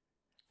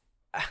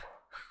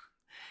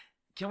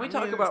 Can we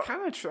talk about?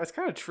 It's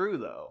kind of true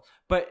though.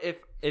 But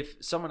if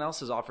someone else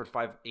has offered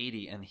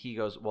 $580 and he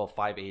goes, well,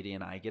 $580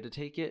 and I get to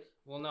take it.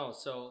 Well, no.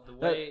 So the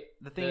way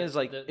the thing is,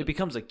 like, it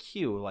becomes a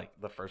queue. Like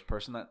the first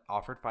person that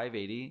offered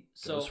 $580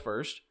 goes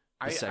first.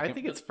 I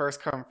think it's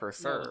first come,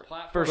 first serve.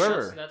 For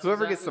sure.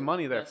 Whoever gets the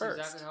money there first.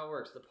 That's exactly how it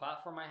works. The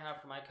platform I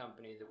have for my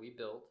company that we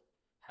built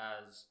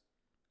has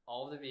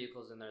all of the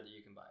vehicles in there that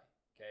you can buy.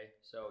 Okay,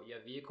 so you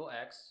have vehicle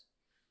X,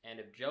 and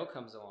if Joe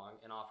comes along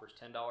and offers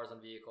 $10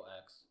 on vehicle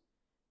X,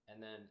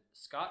 and then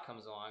Scott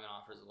comes along and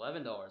offers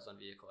 $11 on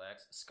vehicle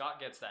X, Scott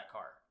gets that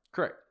car.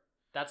 Correct.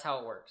 That's how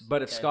it works.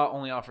 But if Scott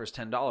only offers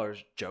 $10,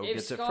 Joe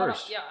gets it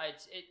first. Yeah,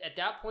 at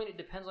that point, it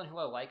depends on who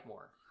I like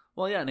more.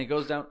 Well, yeah, and it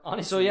goes down.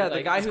 Honestly, so yeah, like,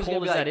 the guy who's going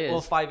to be like,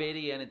 well,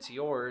 $580 and it's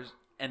yours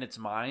and it's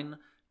mine.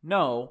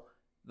 No,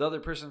 the other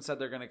person said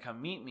they're going to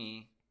come meet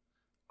me.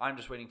 I'm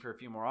just waiting for a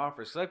few more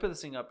offers. Because I put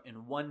this thing up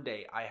in one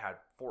day, I had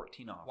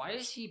 14 offers. Why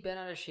has he been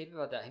out of shape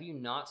about that? Have you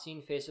not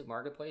seen Facebook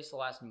Marketplace the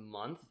last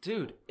month?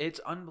 Dude,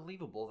 it's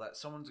unbelievable that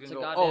someone's going to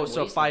go, oh,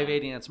 so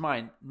 $580 and it's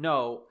mine.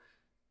 No,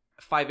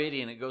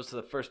 $580 and it goes to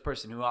the first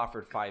person who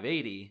offered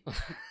 $580.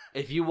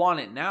 If you want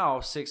it now,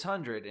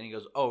 $600. And he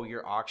goes, oh,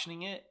 you're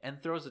auctioning it? And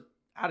throws an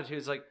attitude.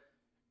 It's like,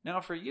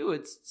 now for you,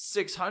 it's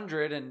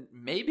 $600 and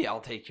maybe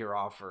I'll take your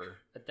offer.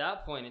 At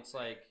that point, it's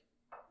like,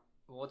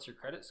 well, what's your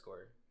credit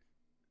score?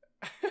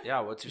 Yeah,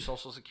 what's your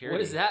social security?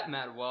 What does that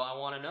matter? Well, I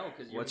want to know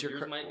because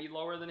yours might be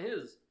lower than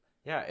his.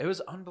 Yeah, it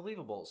was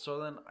unbelievable. So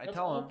then That's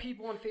tell all him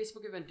people on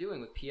Facebook have been doing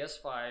with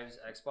PS5s,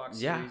 Xbox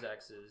Series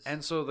X's.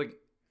 And so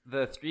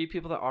the 3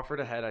 people that offered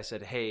ahead, I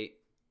said, hey,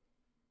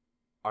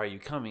 are you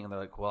coming? And they're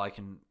like, well, I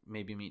can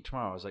maybe meet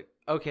tomorrow. I was like,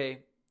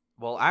 okay.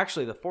 Well,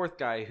 actually, the 4th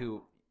guy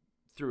who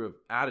threw an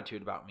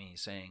attitude about me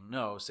saying,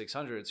 no,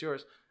 $600, it's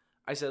yours.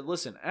 I said,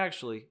 listen,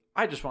 actually,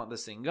 I just want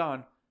this thing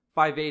gone.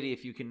 $580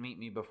 if you can meet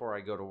me before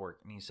I go to work.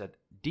 And he said,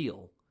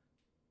 deal.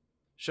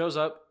 Shows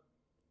up.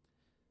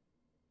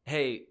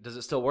 Hey, does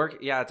it still work?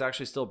 Yeah, it's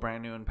actually still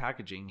brand new in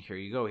packaging. Here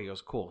you go. He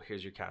goes, cool.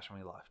 Here's your cash when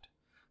we left.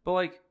 But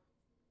like,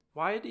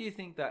 why do you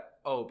think that,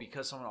 oh,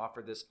 because someone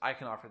offered this, I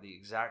can offer the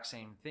exact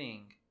same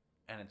thing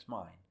and it's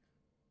mine?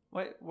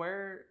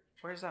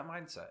 Where's that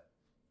mindset?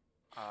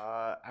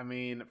 I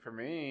mean, for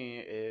me,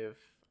 if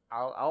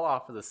I'll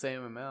offer the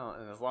same amount,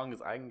 and as long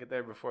as I can get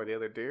there before the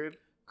other dude.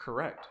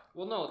 Correct.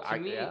 Well, no,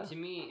 to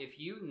me, if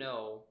you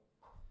know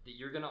that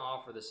you're going to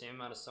offer the same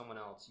amount as someone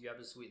else, you have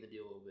to sweeten the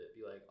deal a little bit.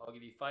 Be like, I'll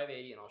give you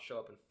 $580 and I'll show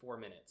up in 4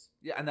 minutes.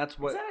 Yeah, and that's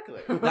what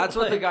exactly. That's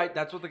what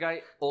the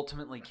guy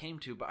ultimately came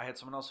to. But I had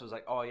someone else who was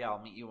like, oh yeah,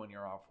 I'll meet you when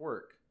you're off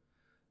work.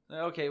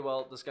 Okay,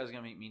 well, this guy's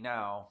gonna meet me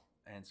now,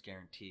 and it's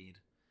guaranteed.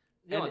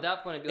 No, and at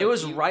that point, I'd be it like,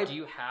 was right. Do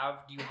you have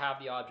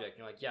the object? And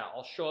you're like, yeah,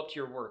 I'll show up to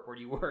your work. Where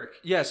do you work?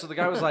 Yeah. So the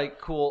guy was like,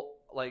 cool.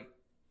 Like,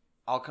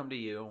 I'll come to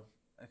you.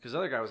 Because the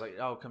other guy was like,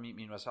 oh, come meet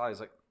me in West Valley. He's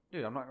like,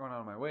 dude, I'm not going out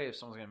of my way if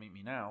someone's gonna meet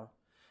me now.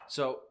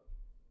 So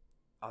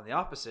on the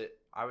opposite,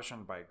 I was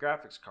trying to buy a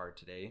graphics card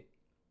today,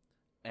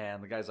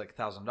 and the guy's like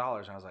 $1,000, and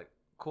I was like,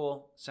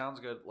 cool, sounds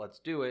good, let's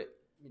do it.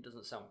 It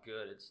doesn't sound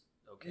good. It's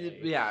okay.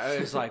 Yeah,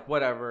 it was like,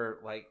 whatever,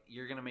 like,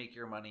 you're going to make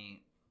your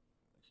money,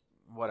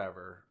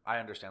 whatever. I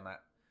understand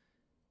that.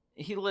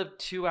 He lived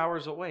 2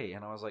 hours away,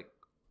 and I was like,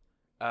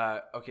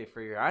 okay,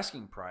 for your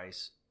asking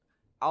price,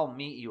 I'll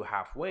meet you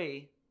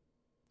halfway,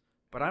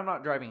 but I'm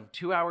not driving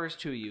 2 hours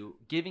to you,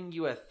 giving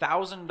you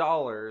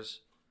 $1,000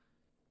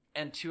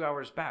 and 2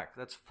 hours back.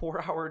 That's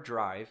 4-hour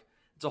drive.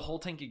 It's a whole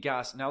tank of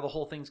gas. Now the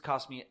whole thing's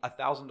cost me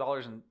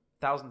 $1,000 and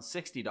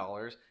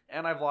 $1,060,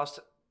 and I've lost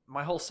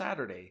my whole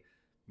Saturday.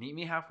 Meet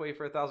me halfway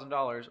for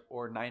 $1,000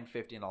 or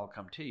 $950, and I'll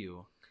come to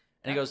you.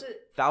 And he goes,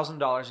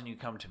 $1,000 and you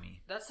come to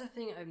me. That's the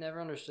thing I've never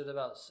understood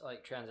about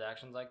like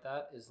transactions like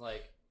that is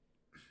like,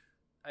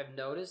 I've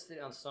noticed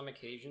that on some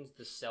occasions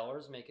the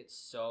sellers make it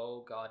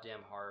so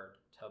goddamn hard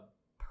to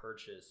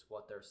purchase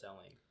what they're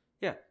selling.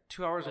 Yeah,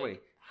 2 hours Like, away.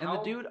 And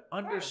the dude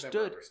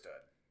understood.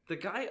 The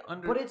guy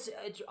understood. But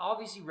it's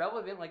obviously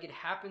relevant. Like, it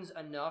happens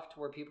enough to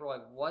where people are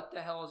like, what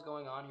the hell is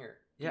going on here?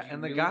 Yeah,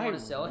 and the guy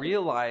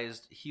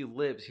realized he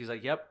lives. He's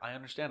like, yep, I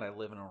understand. I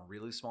live in a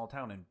really small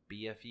town in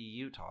BFE,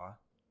 Utah.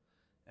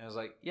 And I was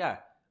like, yeah,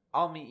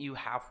 I'll meet you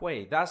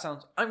halfway. That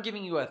sounds, I'm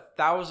giving you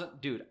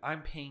 $1,000. Dude,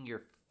 I'm paying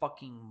your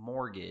fucking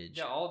mortgage.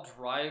 Yeah, I'll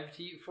drive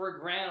to you. For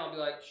 $1,000, I'll be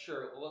like,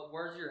 sure,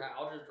 where's your house?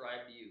 I'll just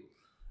drive to you.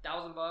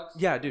 $1,000?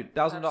 Yeah, dude,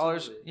 $1,000.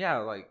 Absolutely. Yeah,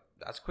 like,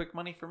 that's quick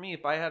money for me.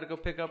 If I had to go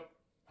pick up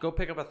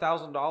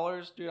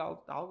 $1,000, dude,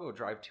 I'll go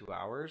drive 2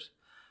 hours.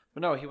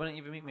 But no, he wouldn't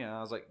even meet me. And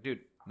I was like, dude,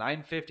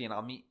 $950 and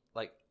I'll meet,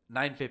 like,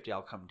 $950,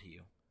 I'll come to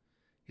you.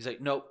 He's like,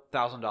 nope,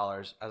 $1,000.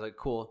 I was like,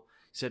 cool.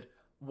 He said,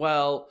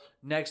 well,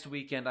 next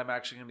weekend I'm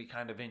actually going to be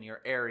kind of in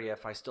your area.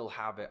 If I still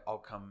have it, I'll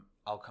come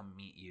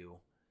meet you.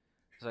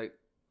 He's like,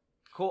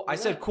 cool. I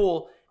said,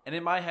 cool. And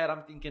in my head,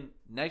 I'm thinking,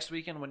 next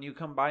weekend when you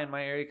come by in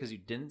my area because you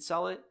didn't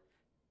sell it,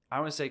 I'm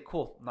going to say,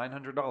 cool,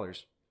 $900.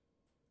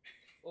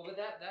 Well, but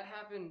that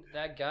happened.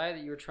 That guy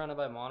that you were trying to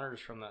buy monitors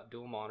from, that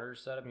dual monitor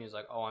setup, he was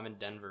like, oh, I'm in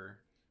Denver.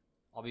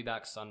 I'll be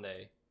back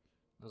Sunday.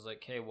 I was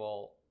like, okay,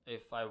 well,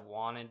 if I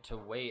wanted to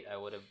wait, I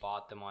would have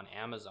bought them on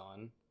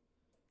Amazon.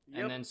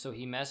 Yep. And then so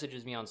he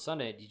messages me on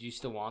Sunday, did you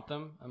still want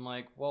them? I'm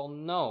like, well,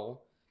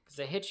 no, because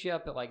I hit you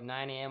up at like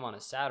 9 a.m. on a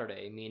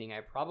Saturday, meaning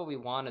I probably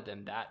wanted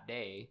them that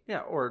day.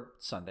 Yeah, or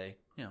Sunday.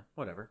 Yeah,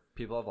 whatever.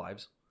 People have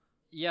lives.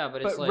 Yeah,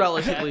 but it's like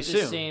relatively at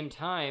soon. the same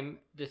time,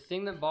 the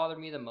thing that bothered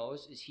me the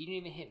most is he didn't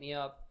even hit me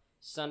up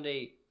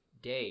Sunday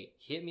day.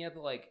 He hit me up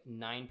at like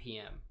 9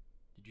 p.m.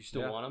 Did you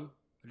still want them?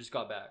 I just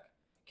got back.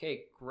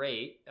 Okay,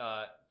 great.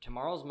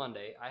 Tomorrow's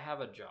Monday. I have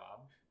a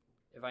job.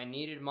 If I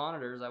needed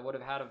monitors, I would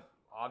have had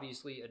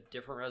obviously a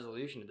different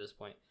resolution at this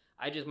point.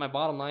 My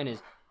bottom line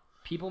is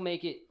people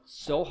make it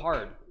so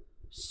hard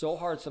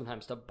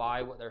sometimes to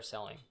buy what they're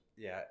selling.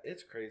 Yeah,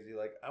 it's crazy.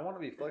 Like, I want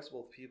to be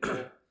flexible with people,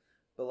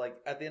 but like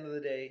at the end of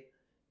the day,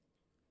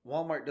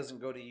 Walmart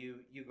doesn't go to you,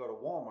 you go to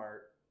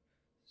Walmart.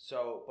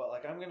 So, but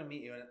like, I'm going to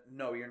meet you, and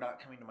no, you're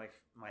not coming to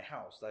my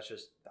house. That's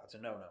a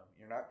no-no.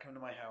 You're not coming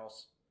to my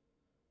house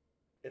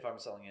if I'm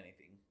selling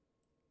anything.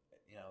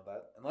 You know,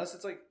 that, unless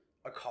it's like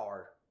a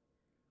car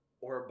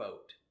or a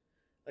boat.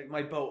 Like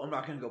my boat, I'm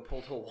not going to go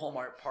pull to a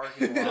Walmart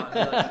parking lot.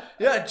 And like,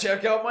 yeah,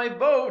 check out my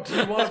boat.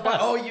 You want to buy?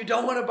 Oh, you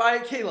don't want to buy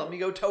it? Okay, let me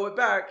go tow it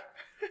back.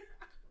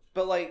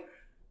 But like,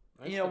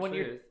 That's you know, when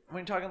truth.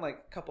 you're talking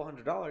like a couple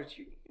 $100,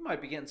 you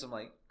might be getting some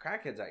like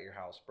crackheads at your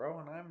house, bro.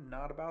 And I'm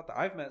not about that.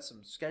 I've met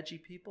some sketchy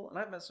people, and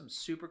I've met some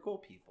super cool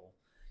people.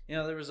 You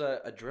know, there was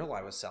a drill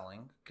I was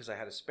selling because I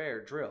had a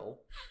spare drill,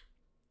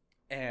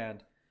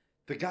 and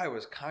the guy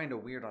was kind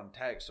of weird on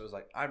text. So I was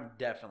like, I'm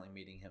definitely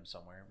meeting him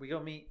somewhere. We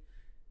go meet.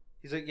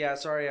 He's like, yeah,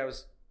 sorry, I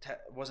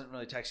wasn't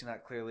really texting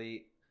that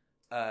clearly.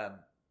 I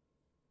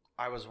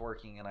was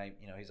working, and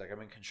he's like,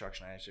 I'm in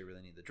construction. I actually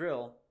really need the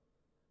drill.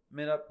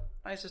 Met up,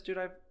 nicest dude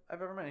I've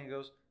ever met. And he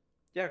goes,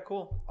 yeah,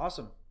 cool,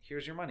 awesome.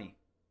 Here's your money.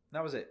 And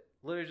that was it.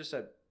 Literally just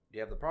said, do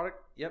you have the product?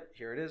 Yep,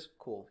 here it is.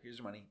 Cool, here's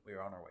your money. We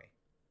are on our way.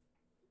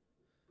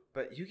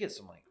 But you get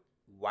some like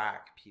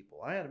whack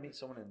people. I had to meet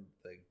someone in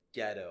the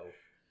ghetto,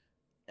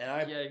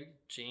 and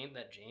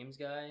James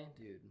guy,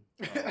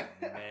 dude. Oh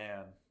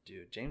man.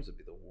 Dude, James would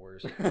be the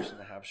worst person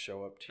to have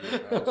show up to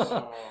your house.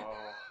 Oh.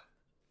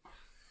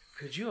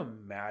 Could you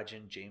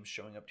imagine James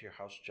showing up to your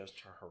house just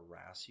to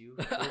harass you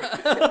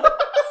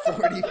for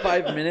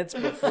 45 minutes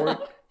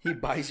before he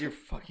buys your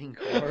fucking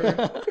car?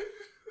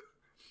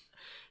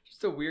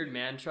 Just a weird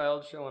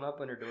man-child showing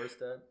up on your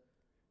doorstep.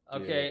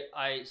 Okay,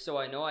 so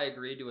I know I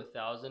agreed to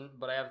 1,000,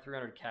 but I have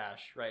 300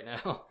 cash right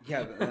now.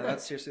 Yeah,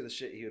 that's seriously the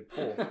shit he would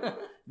pull.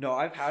 No,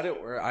 I've had it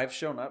where I've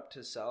shown up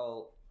to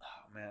sell.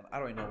 Oh man, I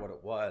don't even know what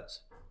it was.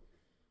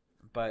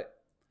 But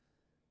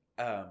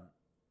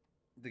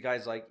the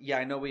guy's like, yeah,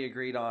 I know we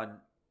agreed on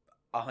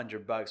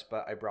 $100,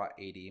 but I brought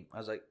 80. I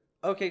was like,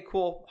 okay,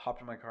 cool.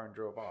 Hopped in my car and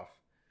drove off.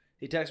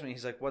 He texted me.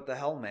 He's like, what the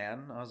hell,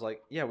 man? I was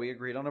like, yeah, we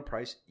agreed on a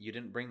price. You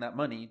didn't bring that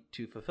money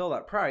to fulfill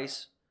that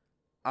price.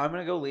 I'm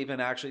going to go leave.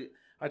 And actually,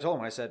 I told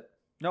him, I said,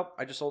 nope,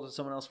 I just sold it to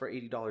someone else for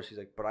 $80. He's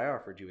like, but I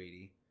offered you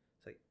 80.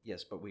 It's like,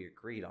 yes, but we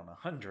agreed on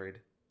 100.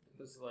 It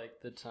was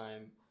like the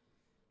time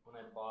when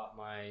I bought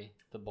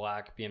the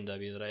black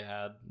BMW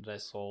that I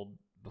sold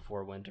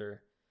before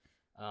winter.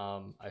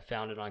 I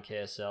found it on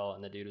KSL,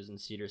 and the dude was in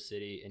Cedar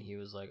City, and he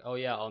was like, "Oh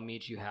yeah, I'll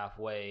meet you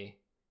halfway."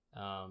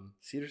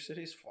 Cedar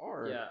City's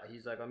far. Yeah,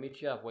 he's like, "I'll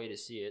meet you halfway to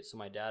see it." So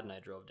my dad and I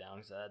drove down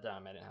because at that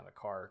time I didn't have a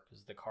car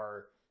because the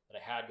car that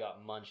I had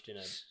got munched in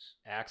an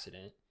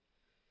accident.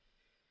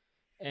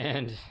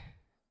 And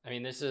I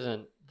mean, this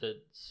isn't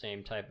the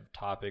same type of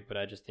topic, but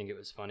I just think it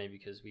was funny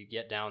because we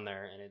get down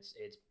there and it's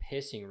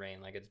pissing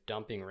rain, like it's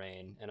dumping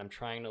rain, and I'm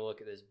trying to look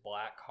at this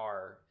black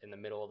car in the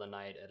middle of the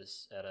night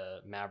at a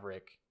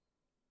Maverick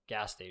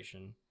gas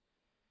station.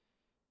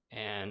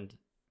 And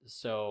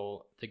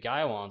so the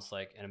guy wants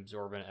like an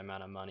absorbent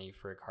amount of money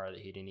for a car that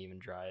he didn't even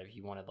drive.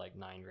 He wanted like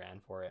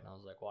 $9,000 for it, and I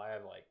was like, "Well, I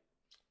have like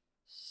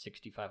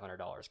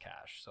 $6,500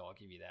 cash, so I'll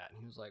give you that." And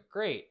he was like,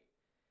 "Great."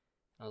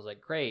 I was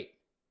like, "Great."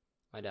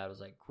 My dad was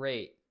like,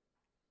 "Great."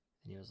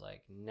 And he was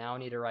like, "Now I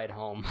need a ride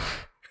home."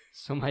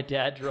 So my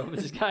dad drove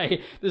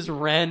this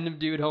random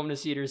dude home to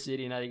Cedar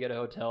City, and I had to get a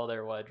hotel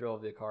there while I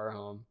drove the car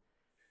home.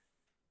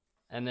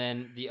 And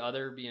then the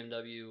other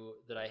BMW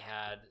that I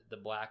had, the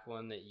black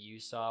one that you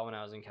saw when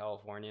I was in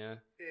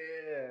California,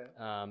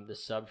 the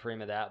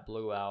subframe of that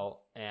blew out,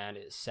 and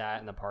it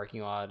sat in the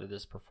parking lot of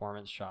this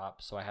performance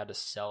shop. So I had to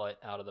sell it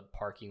out of the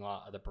parking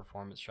lot of the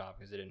performance shop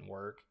because it didn't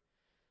work.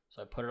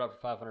 So I put it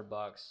up for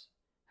 $500.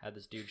 Had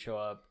this dude show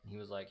up, and he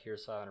was like,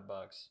 "Here's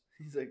 $500."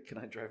 He's like, "Can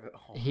I drive it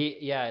home?" So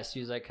he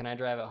was like, "Can I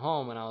drive it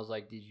home?" And I was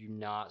like, "Did you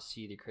not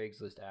see the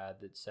Craigslist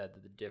ad that said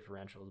that the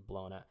differential was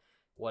blown out?"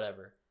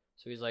 Whatever.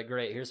 So he's like,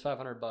 "Great, here's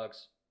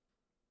 $500."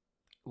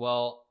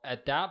 Well,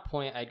 at that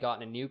point, I'd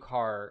gotten a new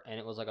car, and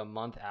it was like a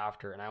month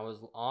after, and I was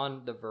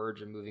on the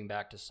verge of moving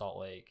back to Salt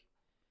Lake.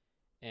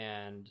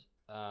 And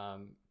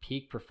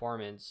Peak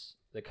Performance,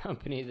 the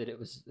company that it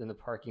was in the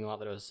parking lot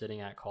that I was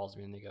sitting at, calls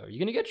me, and they go, "Are you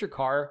going to get your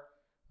car?"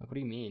 I'm like, "What do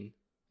you mean?"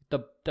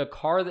 The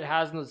car that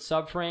has the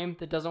subframe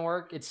that doesn't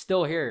work, it's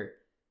still here.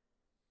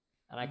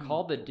 And I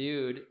called the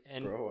dude,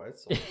 and bro, I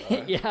sold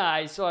that.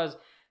 yeah,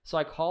 so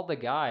I called the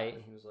guy,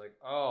 and he was like,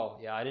 "Oh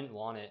yeah, I didn't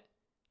want it."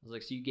 I was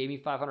like, "So you gave me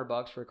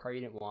 $500 for a car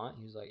you didn't want?"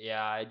 He was like,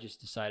 "Yeah, I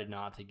just decided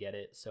not to get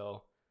it.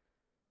 So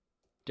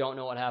don't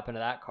know what happened to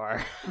that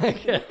car."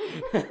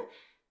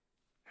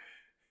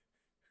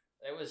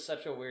 It was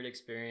such a weird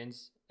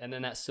experience. And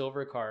then that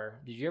silver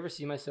car. Did you ever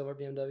see my silver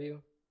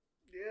BMW?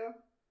 Yeah.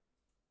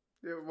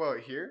 Well,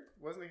 here?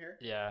 Wasn't it here?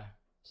 Yeah.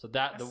 So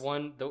that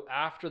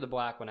after the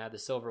black one, I had the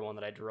silver one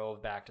that I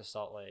drove back to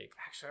Salt Lake.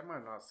 Actually, I might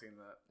have not seen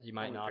that. You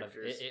might not have.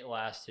 It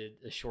lasted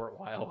a short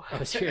while while I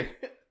was here.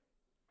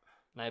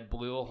 And I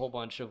blew a whole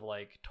bunch of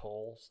like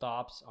toll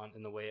stops on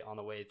the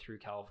way through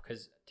California,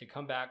 because to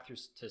come back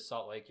to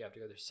Salt Lake, you have to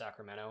go through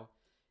Sacramento,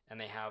 and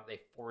they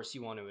force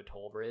you onto a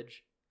toll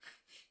bridge.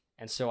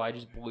 And so I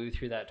just blew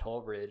through that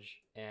toll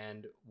bridge,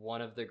 and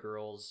one of the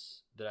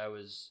girls that I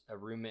was a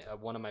roommate,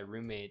 one of my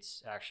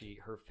roommates, actually,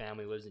 her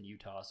family lives in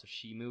Utah, so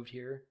she moved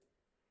here,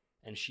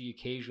 and she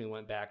occasionally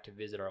went back to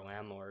visit our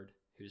landlord,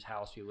 whose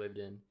house we lived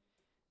in.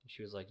 And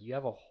she was like, "You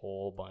have a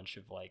whole bunch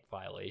of like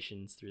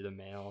violations through the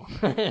mail."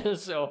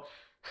 So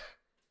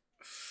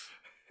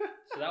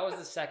that was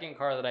the second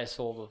car that I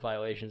sold with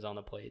violations on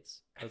the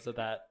plates. Because of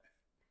that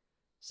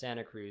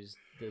Santa Cruz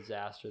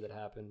disaster that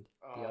happened.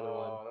 The other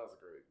one. Oh, that was a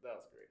great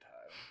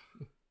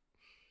time.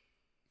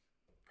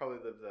 Probably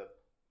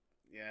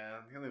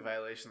the only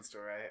violation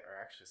story,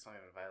 or actually it's not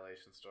even a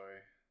violation story.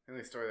 The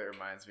only story that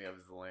reminds me of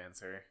is the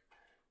Lancer.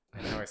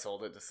 I know I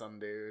sold it to some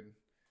dude.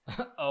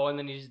 Oh, and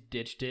then you just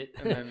ditched it.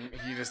 And then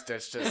he just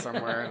ditched it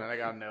somewhere, and then I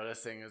got a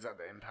notice saying it was at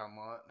the impound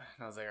lot.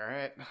 And I was like, "All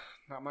right,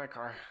 not my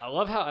car." I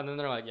love how, and then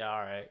they're like, "Yeah,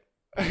 all right."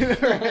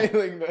 Right,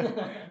 like,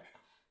 no.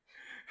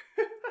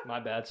 My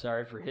bad,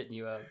 sorry for hitting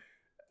you up.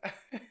 Yeah,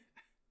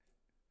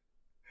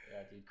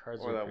 dude,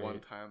 cars Or are that great. one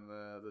time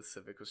the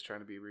Civic was trying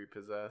to be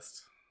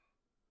repossessed.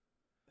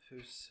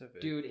 Who's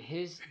Civic? Dude,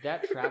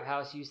 that trap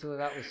house he used to live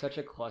at was such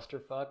a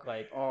clusterfuck.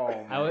 Like, Oh,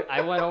 man.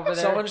 I went over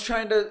there. Someone's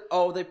trying to.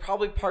 Oh, they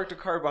probably parked a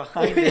car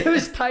behind It it.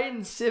 was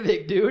Titan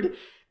Civic, dude.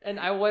 And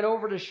I went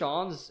over to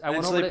Sean's.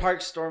 They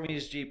parked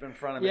Stormy's Jeep in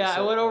front of me. Yeah, I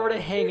went over to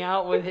hang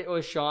out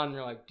with Sean, and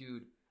they're like,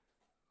 "Dude,"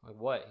 I'm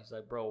like, "What?" He's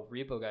like, "Bro,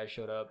 repo guy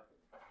showed up,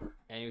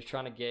 and he was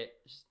trying to get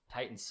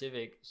Titan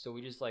Civic, so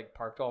we just like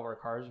parked all of our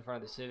cars in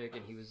front of the Civic,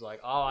 and he was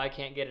like, 'Oh, I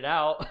can't get it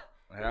out.'"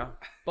 Yeah.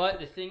 But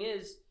the thing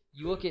is,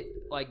 you look at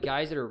like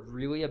guys that are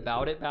really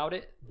about it,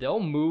 they'll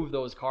move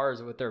those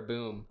cars with their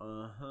boom.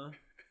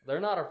 They're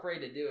not afraid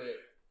to do it.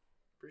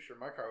 Pretty sure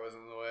my car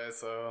wasn't in the way,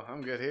 so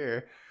I'm good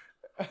here.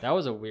 That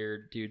was a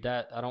weird, dude.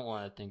 I don't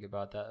want to think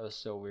about that. That was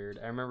so weird.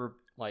 I remember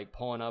like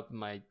pulling up in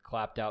my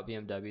clapped out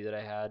BMW that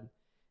I had,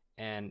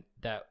 and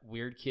that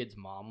weird kid's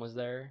mom was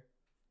there.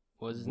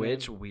 What was his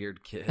Which name?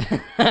 weird kid?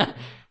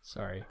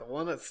 Sorry. The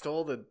one that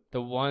stole the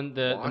The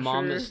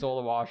mom that stole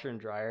the washer and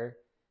dryer.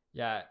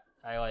 Yeah.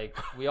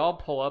 We all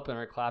pull up in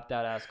our clapped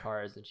out ass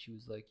cars, and she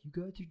was like, "You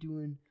guys are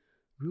doing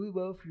really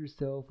well for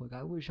yourself. Like,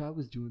 I wish I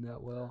was doing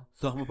that well.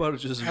 So I'm about to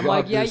just I'm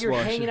like, yeah, you're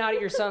hanging out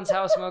at your son's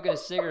house smoking a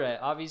cigarette.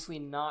 Obviously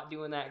not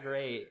doing that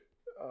great.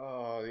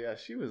 Oh, yeah,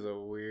 she was a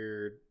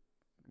weird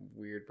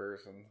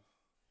person.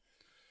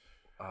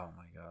 Oh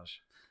my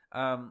gosh.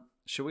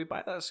 Should we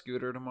buy that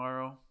scooter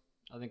tomorrow?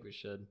 I think we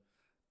should.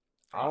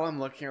 All I'm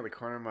looking at the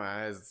corner of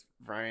my eyes,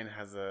 Ryan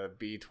has a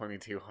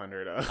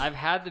B2200 up. I've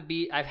had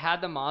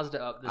the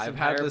Mazda up this I've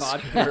entire had the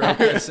podcast. scooter up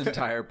this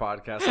entire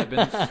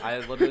podcast.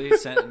 I literally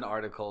sent an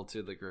article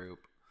to the group.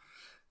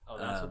 Oh,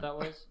 that's what that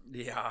was?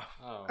 Yeah.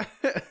 Oh.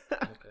 Okay.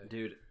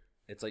 Dude,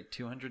 it's like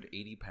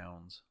 280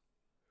 pounds.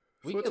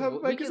 So what type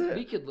of bike is it?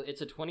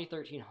 It's a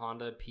 2013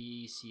 Honda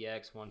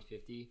PCX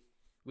 150.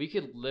 We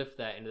could lift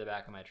that into the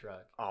back of my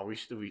truck. Oh,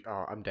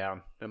 I'm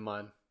down. In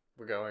mine.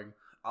 We're going.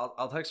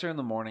 I'll text her in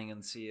the morning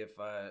and see if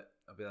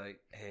I'll be like,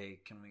 hey,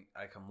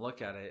 I come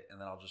look at it,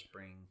 and then I'll just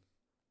bring.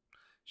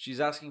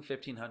 She's asking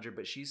 1,500,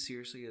 but she's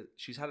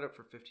had it up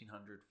for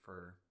 1,500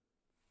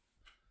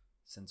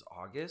 since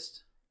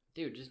August.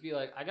 Dude, just be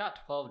like, I got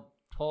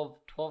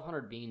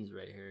 1,200 beans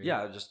right here.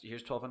 Yeah, just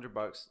here's $1,200.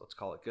 Let's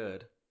call it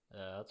good.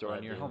 Yeah, that's Throw what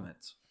in I your do.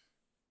 helmets.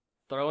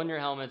 Throw in your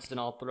helmets, then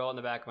I'll throw it in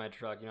the back of my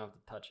truck. You don't have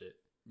to touch it.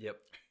 Yep.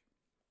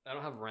 I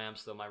don't have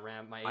ramps though. My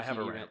ATV I have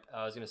a ramp.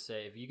 I was gonna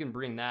say if you can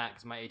bring that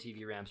because my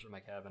ATV ramps are in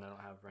my cabin. I don't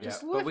have ramps.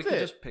 Just Yeah, but we lift can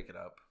it. just pick it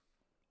up.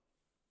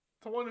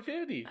 It's a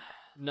 150.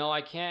 No,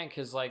 I can't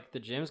because like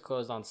the gym's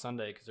closed on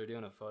Sunday because they're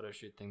doing a photo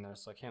shoot thing there,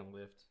 so I can't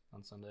lift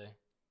on Sunday.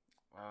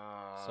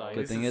 So At Good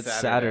least thing it's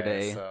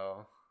Saturday.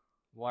 So.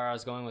 Where I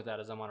was going with that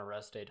is I'm on a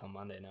rest day till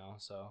Monday now,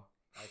 so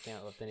I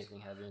can't lift anything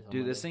heavy until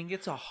Dude, Monday. this thing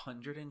gets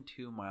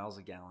 102 miles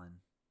a gallon.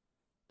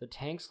 The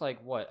tank's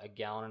like what, a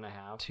gallon and a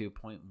half?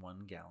 2.1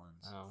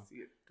 gallons. Oh.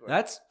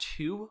 That's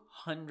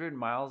 200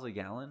 miles a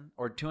gallon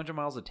or 200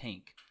 miles a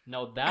tank.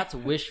 No, that's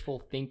wishful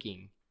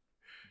thinking.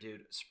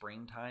 Dude,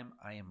 springtime,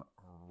 I am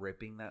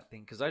ripping that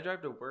thing because I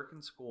drive to work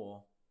and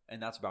school,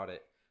 and that's about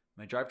it.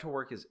 My drive to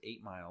work is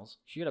 8 miles.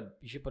 You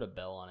should put a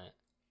bell on it.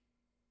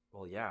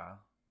 Well, yeah.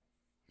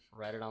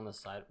 Write it on the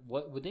side.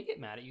 What would they get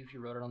mad at you if you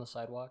wrote it on the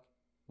sidewalk?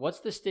 What's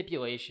the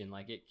stipulation?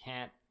 Like it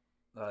can't.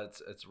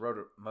 It's a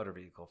motor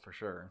vehicle for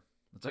sure.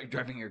 It's like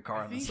driving your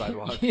car on the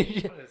sidewalk. What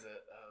is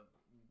it?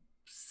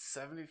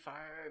 75?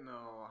 No,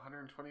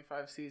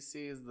 125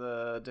 cc is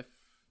the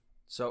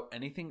So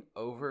anything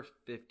over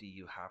 50,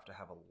 you have to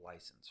have a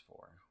license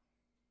for.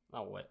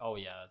 Oh wait. Oh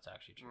yeah, that's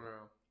actually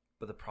true.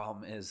 But the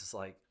problem is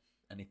like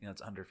anything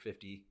that's under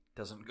 50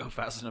 doesn't go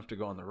fast enough to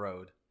go on the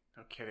road.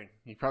 No kidding.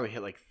 You probably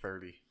hit like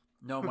 30.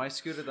 No, my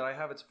scooter that I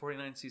have, it's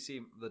 49cc.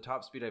 The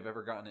top speed I've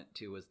ever gotten it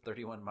to was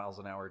 31 miles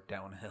an hour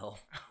downhill.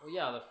 Well,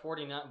 yeah, the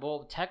 49.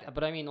 Well,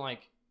 but I mean,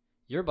 like,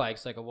 your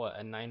bike's like a what?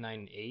 A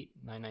 998,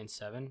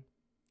 997.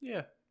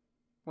 Yeah,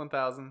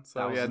 1,000.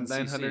 So 1,000 yeah,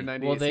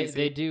 998. Well, cc.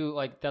 they do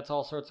like that's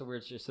all sorts of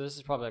weird shit. So this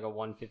is probably like a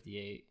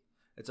 158.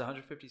 It's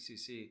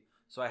 150cc.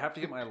 So I have to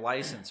get my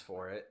license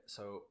for it.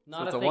 So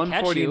Not it's if a they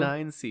catch you.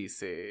 149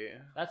 cc.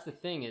 That's the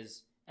thing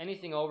is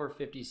anything over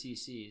 50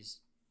 cc's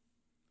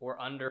or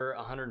under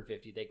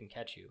 150, they can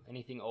catch you.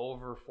 Anything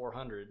over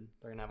 400,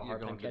 they're gonna have a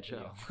hard time catching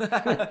you.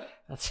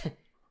 That's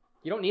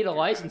you don't need a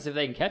license if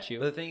they can catch you.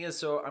 The thing is,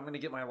 so I'm going to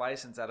get my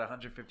license at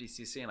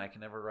 150cc and I can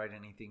never ride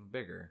anything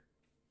bigger.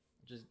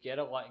 Just get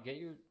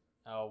your.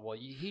 Oh well,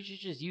 you should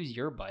just use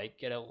your bike.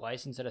 Get a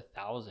license at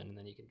 1,000, and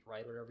then you can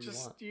ride whatever you want.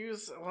 Just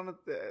use one of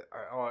the.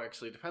 Oh,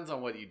 actually, it depends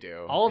on what you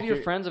do. All of If your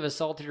you're- friends have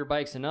assaulted your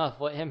bikes enough.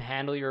 Let him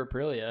handle your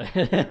Aprilia.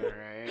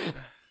 Right.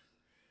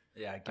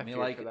 Yeah, I give me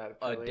fear like for that,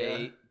 a Aprilia.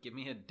 day. Give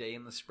me a day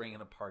in the spring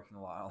in a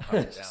parking lot. I'll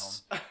have it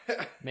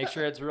down. Make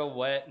sure it's real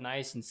wet,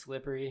 nice, and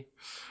slippery.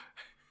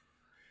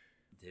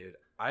 Dude,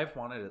 I've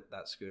wanted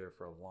that scooter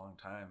for a long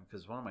time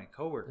because one of my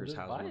coworkers Just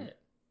has buy one. it.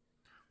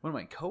 One of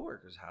my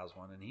coworkers has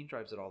one, and he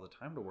drives it all the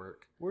time to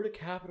work. We're the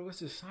capitalist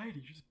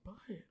society. Just buy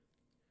it.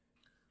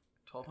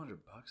 $1,200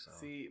 though.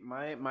 See,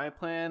 my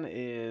plan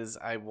is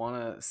I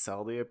want to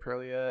sell the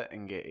Aprilia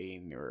and get a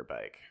newer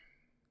bike.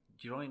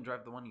 You don't even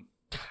drive the one you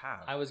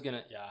have. I was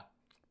gonna, yeah.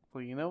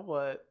 Well, you know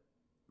what?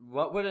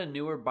 What would a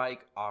newer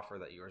bike offer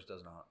that yours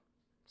does not?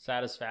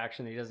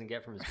 Satisfaction that he doesn't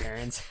get from his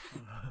parents.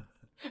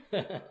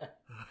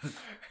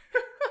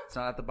 It's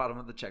not at the bottom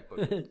of the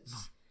checkbook.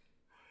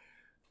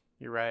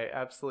 You're right.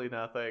 Absolutely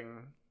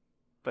nothing.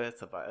 But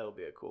it'll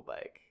be a cool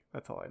bike.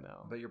 That's all I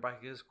know. But your bike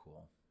is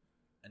cool,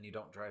 and you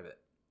don't drive it.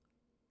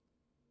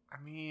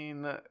 I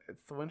mean,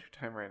 it's the winter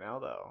time right now,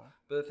 though.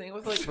 But the thing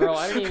with like, Bro,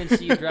 I didn't even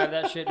see you drive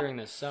that shit during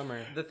the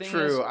summer. the thing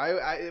True. is,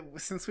 I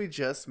since we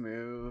just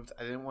moved,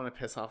 I didn't want to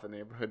piss off the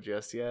neighborhood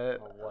just yet.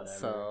 Oh, whatever.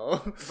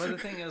 So, but the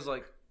thing is,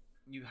 like,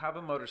 you have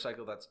a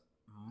motorcycle that's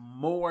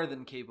more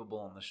than capable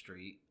on the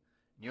street.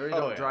 You already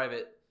Oh, don't yeah. drive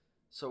it,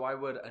 so why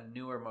would a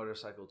newer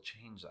motorcycle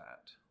change that?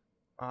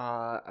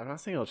 I'm not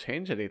saying it'll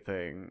change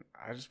anything.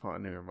 I just want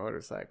a newer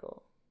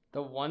motorcycle.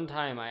 The one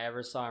time I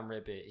ever saw him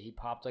rip it, he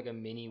popped like a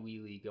mini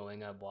wheelie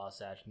going up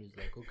Wasatch, and he's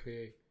like,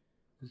 "Okay,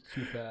 it's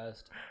too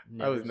fast."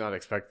 I was not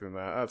expecting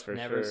that. That's for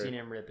never sure. seen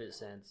him rip it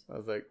since. I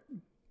was like,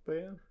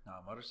 fan. No,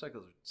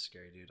 motorcycles are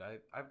scary, dude.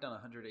 I've done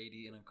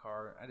 180 in a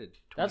car. I did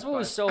 25. That's what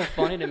was so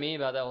funny to me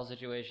about that whole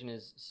situation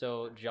is,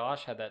 so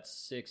Josh had that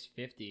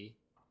 650.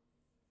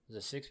 Was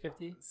it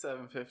 650?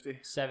 750.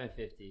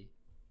 750.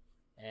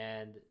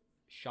 And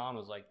Sean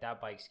was like,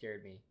 that bike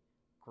scared me.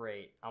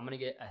 Great. I'm going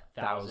to get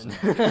 1,000.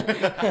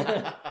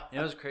 It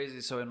was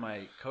crazy. So in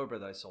my Cobra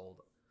that I sold,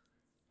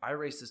 I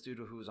raced this dude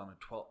who was on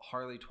a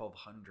Harley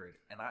 1200.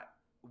 And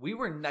we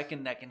were neck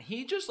and neck. And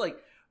he just like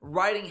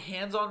riding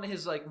hands on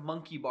his like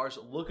monkey bars,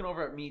 looking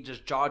over at me,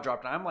 just jaw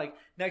dropped. And I'm like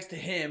next to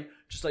him,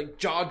 just like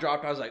jaw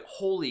dropped. I was like,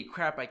 holy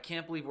crap, I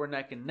can't believe we're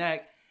neck and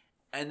neck.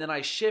 And then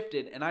I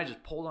shifted and I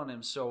just pulled on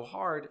him so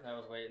hard. I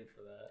was waiting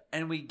for that.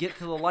 And we get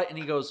to the light and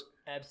he goes,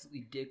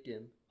 Absolutely dicked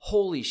him.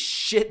 holy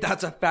shit,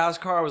 that's a fast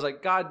car. I was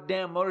like, God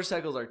damn,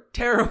 motorcycles are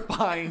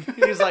terrifying.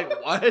 He's like,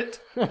 what?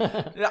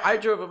 I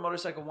drove a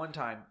motorcycle one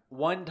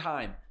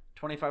time,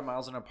 25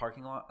 miles in a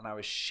parking lot, and I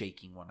was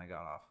shaking when I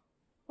got off.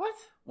 What?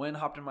 Went and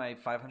hopped in my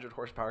 500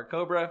 horsepower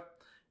Cobra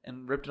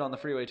and ripped it on the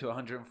freeway to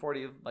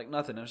 140 like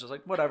nothing. It was just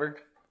like, whatever.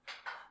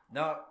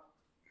 No,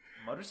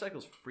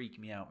 motorcycles freak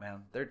me out,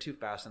 man. They're too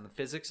fast, and the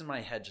physics in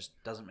my head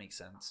just doesn't make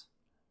sense.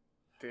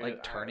 Dude,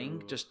 Like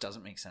turning just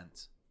doesn't make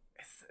sense.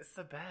 It's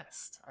the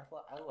best.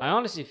 I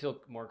honestly feel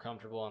more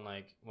comfortable on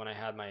like when I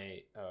had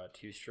my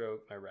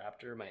two-stroke, my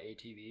Raptor, my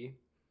ATV.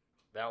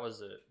 That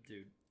was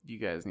dude. You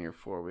guys and your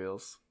four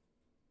wheels.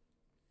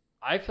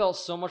 I felt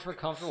so much more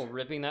comfortable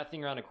ripping that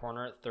thing around a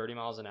corner at 30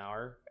 miles an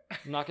hour.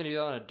 I'm not going to do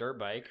that on a dirt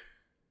bike.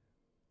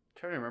 I'm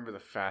trying to remember the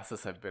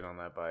fastest I've been on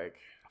that bike.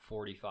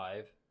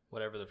 45,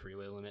 whatever the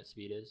freeway limit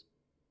speed is.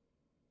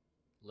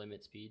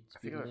 Limit speed. I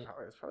think limit.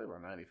 it's probably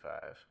about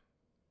 95.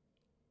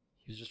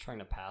 He was just trying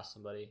to pass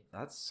somebody.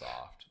 That's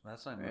soft.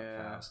 That's not even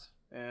fast.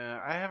 Yeah,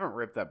 I haven't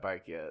ripped that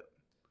bike yet.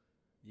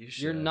 You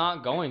should. You're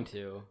not going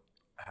to.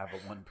 Have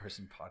a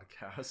one-person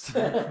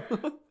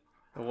podcast.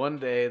 One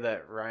day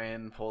that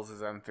Ryan pulls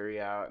his M3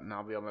 out and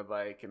I'll be on my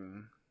bike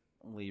and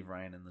Leave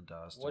Ryan in the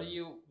dust. What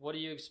do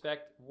you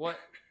expect? What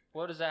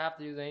does that have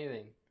to do with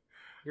anything?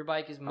 Your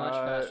bike is much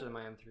faster than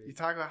my M3. You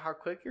talk about how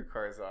quick your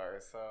cars are,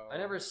 so I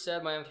never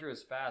said my M3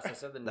 was fast. I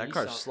said the that Nissan.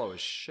 car's slow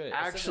as shit.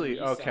 Actually,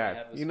 Nissan I okay.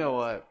 had was You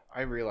know fast. what?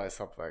 I realized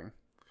something.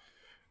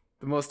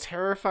 The most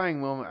terrifying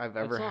moment I've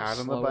ever It's not had on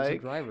the slow, it's a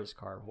bike. driver's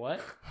car.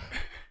 What?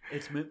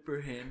 It's meant for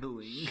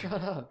handling.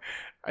 Shut up.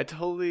 I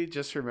totally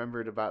just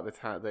remembered about the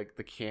time, like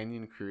the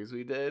canyon cruise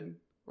we did,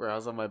 where I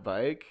was on my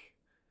bike.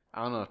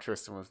 I don't know if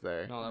Tristan was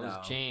there. No, that No.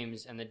 was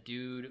James and the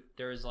dude.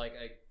 There was like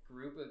a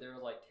group of there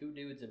was like two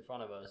dudes in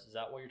front of us. Is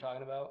that what you're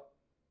talking about?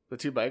 The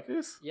two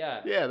bikers?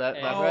 Yeah. Yeah, that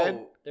And-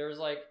 ride. There was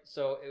like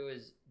so it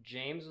was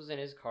James was in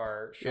his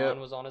car, Sean Yep.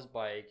 was on his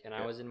bike, and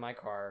I was in my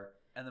car.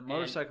 And the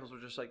motorcycles were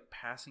just like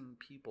passing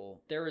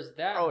people. There was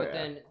that, Oh, but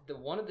yeah.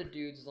 then one of the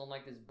dudes was on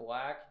like this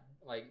black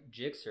like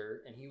Gixxer,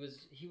 and he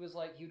was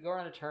like he would go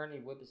around a turn, and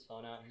he'd whip his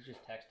phone out, and he's just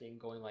texting,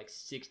 going like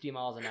 60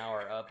 miles an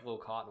hour up Little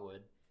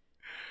Cottonwood.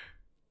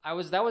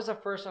 That was the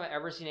first time I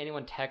ever seen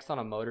anyone text on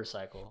a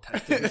motorcycle.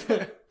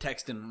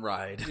 Text and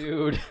ride.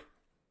 Dude.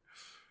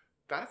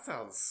 That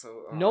sounds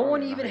so. No I one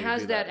don't know even how you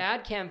has do that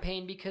ad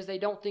campaign because they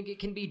don't think it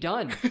can be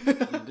done. Dude,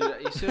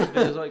 you see those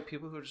videos like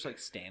people who are just like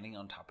standing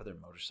on top of their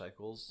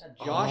motorcycles.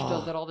 Josh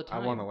does that all the I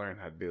time. want to learn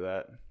how to do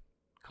that You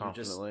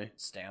confidently.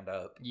 just stand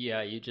up.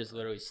 Yeah, you just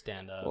literally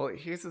stand up. Well,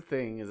 here's the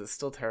thing: is it's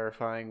still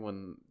terrifying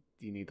when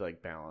you need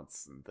like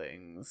balance and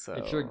things. So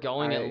if you're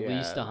going at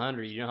least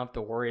 100, you don't have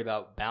to worry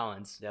about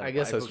balance. Yeah, I the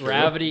guess bike that's will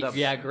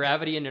true.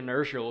 Gravity and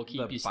inertia will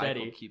keep the you bike steady.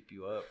 will keep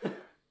you up.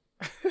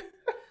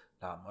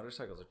 Nah,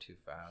 motorcycles are too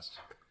fast.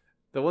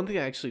 The one thing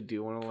I actually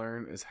do want to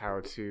learn is how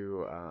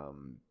to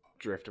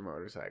drift a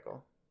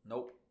motorcycle.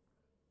 Nope.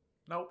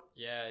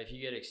 Yeah, if you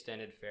get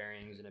extended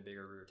fairings and a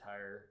bigger rear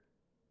tire.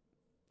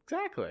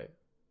 Exactly.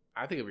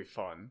 I think it'd be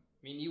fun.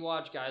 I mean, you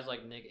watch guys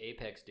like Nick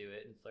Apex do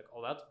it, and it's like,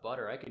 oh, that's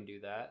butter. I can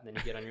do that. And then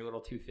you get on your little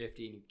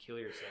 250 and you kill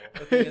yourself.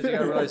 The thing is, you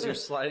gotta realize you're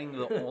sliding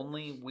the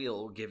only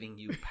wheel giving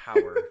you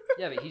power.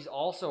 Yeah, but he's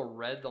also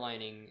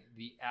redlining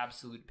the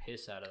absolute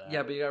piss out of that.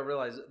 Yeah, but you gotta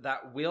realize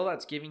that wheel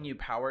that's giving you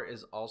power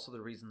is also the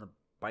reason the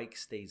bike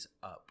stays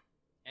up.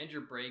 And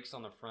your brakes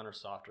on the front are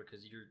softer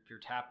because you're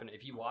tapping.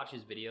 If you watch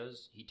his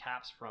videos, he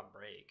taps front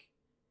brake,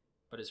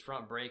 but his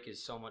front brake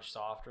is so much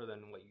softer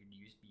than what you'd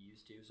be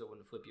used to, so it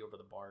wouldn't flip you over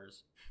the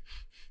bars.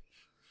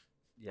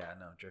 Yeah,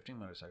 no, drifting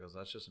motorcycles,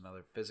 that's just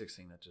another physics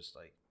thing that just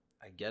like,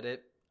 I get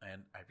it,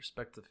 and I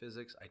respect the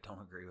physics. I don't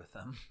agree with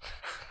them.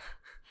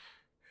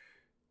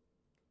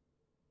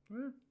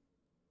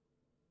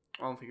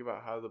 I don't think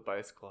about how the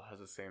bicycle has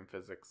the same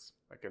physics,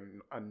 like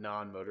a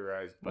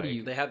non-motorized What bike. do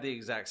you- They have the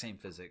exact same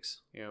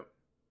physics. Yep.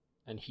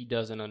 And he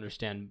doesn't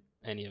understand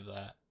any of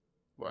that.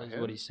 That's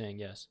what he's saying.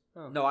 Yes.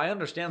 Oh. No, I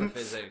understand the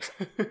physics.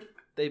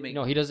 They make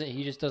No, he doesn't.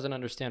 He just doesn't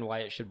understand why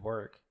it should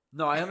work.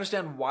 No, I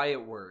understand why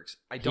it works.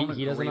 I don't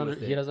He agree doesn't.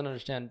 with it. He doesn't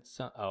understand.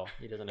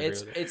 He doesn't agree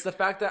with it. It's the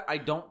fact that I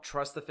don't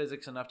trust the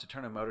physics enough to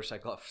turn a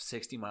motorcycle at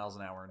 60 miles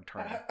an hour and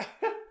turn it.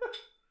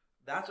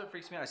 That's what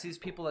freaks me out. I see these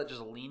people that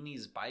just lean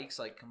these bikes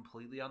like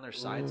completely on their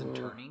sides and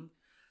turning.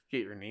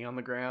 Get your knee on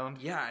the ground.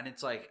 Yeah, and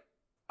it's like,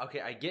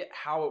 okay, I get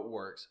how it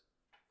works.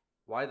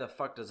 Why the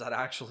fuck does that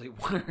actually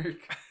work?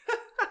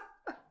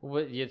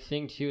 What you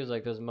think too is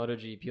like those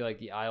MotoGP, like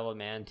the Isle of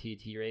Man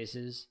TT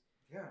races.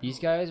 Yeah, These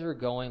guys are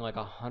going like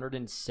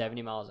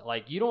 170 miles.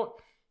 Like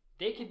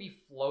they could be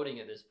floating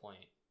at this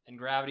point, and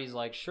gravity's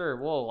like, sure,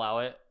 we'll allow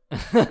it.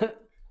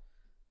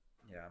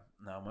 Yeah,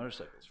 no,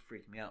 motorcycles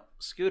freak me out.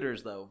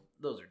 Scooters though,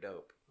 those are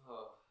dope.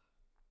 Oh.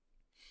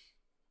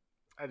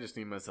 I just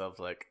need myself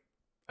like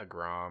a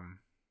Grom.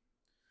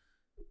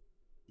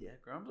 Yeah,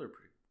 Groms are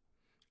pretty.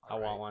 I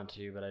want one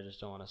too, but I just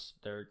don't want to.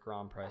 Their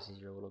Grom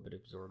prices are a little bit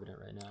exorbitant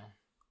right now.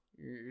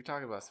 You're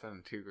talking about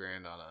spending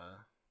 $2,000 on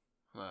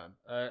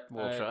a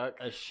little truck.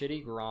 A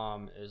shitty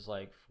Grom is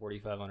like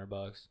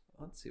 $4,500.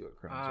 Let's see what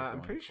Groms are going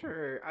I'm pretty for.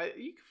 sure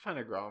you can find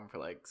a Grom for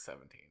like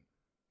 17,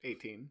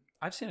 18.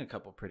 I've seen a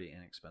couple pretty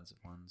inexpensive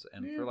ones,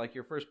 and Yeah. for like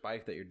your first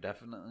bike that you're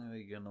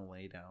definitely gonna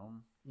lay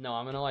down. No,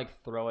 I'm gonna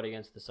like throw it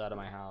against the side of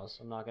my house.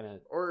 I'm not gonna.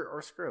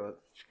 Or screw it.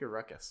 Just get a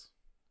Ruckus.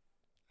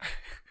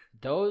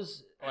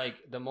 Those like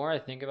the more I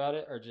think about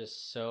it are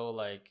just so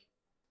like.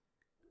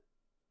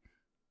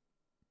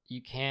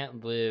 You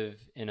can't live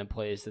in a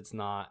place that's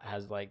not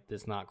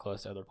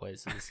close to other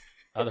places.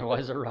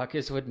 Otherwise, a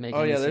Ruckus would make.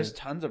 Oh yeah, sense. there's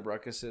tons of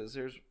Ruckuses.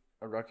 There's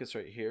a Ruckus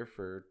right here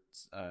for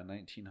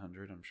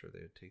 $1,900. I'm sure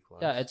they would take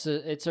less. Yeah,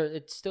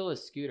 it's still a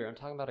scooter. I'm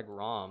talking about a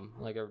Grom,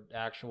 like an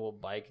actual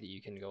bike that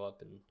you can go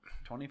up and.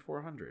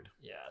 2,400.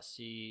 Yeah,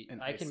 see,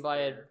 An I ice can buy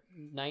a scooter.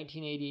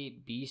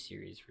 1988 B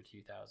series for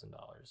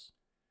 $2,000.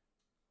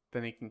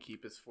 Then he can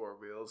keep his 4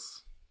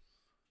 wheels.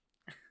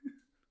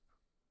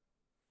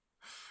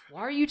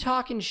 Why are you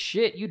talking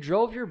shit? You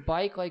drove your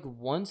bike like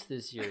once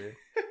this year.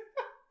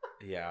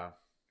 Yeah.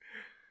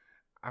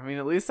 I mean,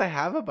 at least I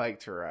have a bike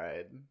to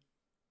ride.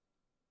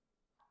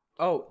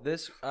 Oh,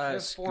 this You have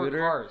 4 scooter.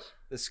 cars.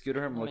 The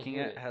scooter I'm I wanna looking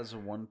hear at it. has a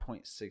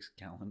 1.6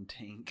 gallon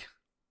tank.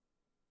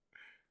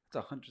 It's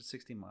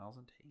 160 miles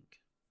in tank.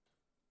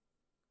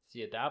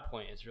 See, at that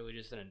point, it's really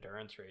just an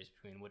endurance race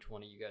between which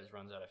one of you guys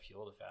runs out of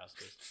fuel the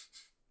fastest.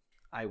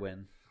 I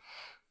win.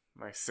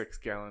 My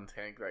 6-gallon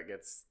tank that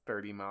gets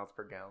 30 miles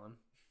per gallon.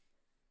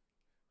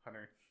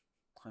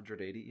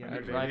 180. Yeah. Are I you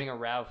did. driving a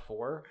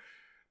RAV4?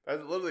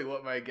 That's literally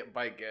what my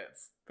bike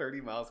gets.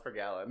 30 miles per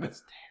gallon.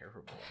 That's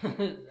terrible.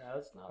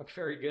 That's not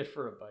very good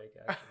for a bike,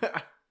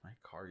 actually. My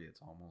car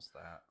gets almost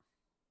that.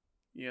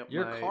 Yep,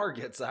 Your my- car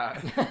gets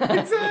that.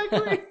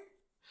 Exactly.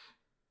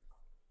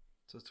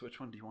 So it's which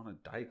one do you want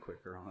to die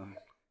quicker on?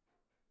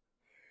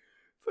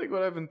 It's like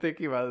what I've been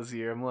thinking about this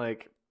year. I'm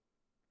like,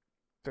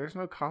 there's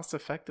no cost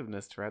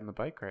effectiveness to riding the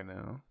bike right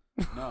now.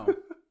 No.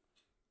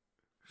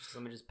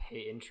 Let me just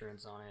pay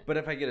insurance on it. But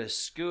if I get a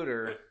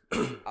scooter,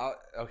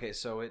 okay,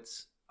 so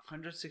it's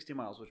 160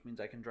 miles, which means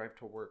I can drive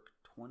to work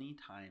 20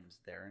 times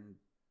there.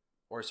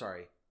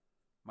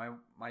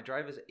 My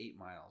drive is 8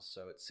 miles,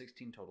 so it's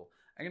 16 total.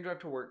 I can drive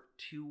to work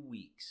 2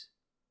 weeks.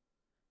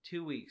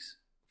 2 weeks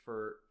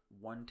for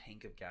 1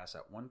 tank of gas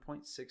at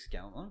 1.6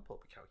 gallon. Let me pull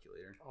up a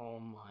calculator. Oh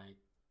my.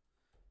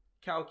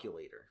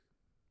 Calculator.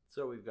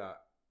 So we've got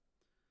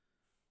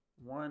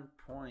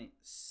 1.6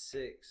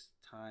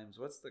 times,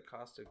 what's the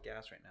cost of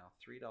gas right now?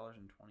 $3.20.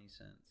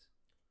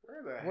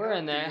 Where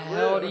in the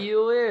hell do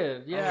you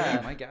live? Oh,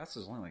 Yeah. my gas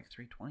is only like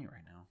 $3.20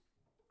 right now.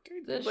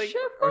 Dude, The like,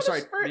 shit Or for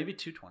sorry, the- maybe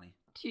 $2.20.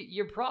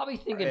 You're probably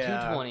thinking Yeah.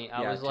 220.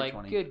 I Yeah, was like,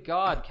 220. good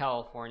God,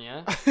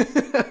 California.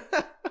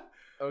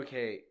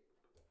 Okay.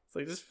 It's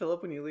like, just fill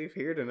up when you leave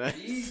here tonight.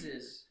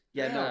 Jesus.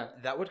 Yeah, no,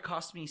 that would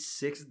cost me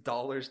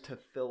 $6 to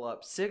fill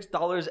up.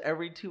 $6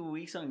 every 2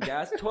 weeks on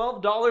gas.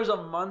 $12 a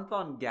month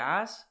on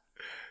gas.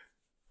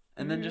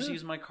 And then just Yeah.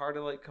 use my car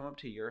to like come up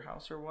to your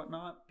house or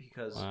whatnot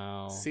because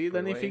Wow. See,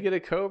 then if you freeway. get a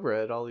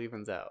Cobra, it all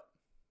evens out.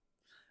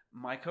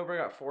 my Cobra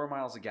got 4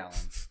 miles a gallon.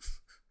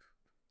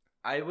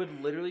 I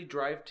would literally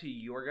drive to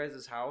your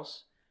guys'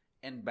 house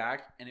and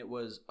back, and it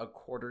was a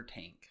quarter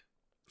tank.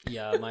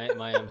 Yeah, my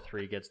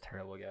M3 gets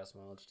terrible gas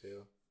mileage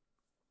too.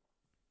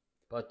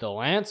 But the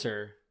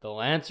Lancer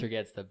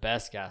gets the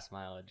best gas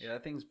mileage. Yeah,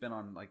 that thing's been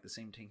on like the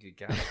same tank of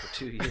gas for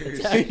 2 years.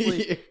 It's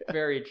actually Yeah.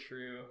 very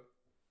true.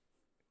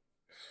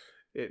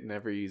 It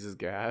never uses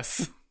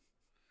gas.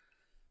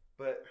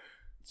 But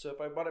so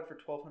if I bought it for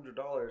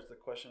 $1,200, the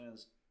question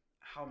is,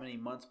 how many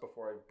months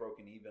before I've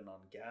broken even on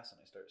gas and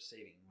I start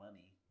saving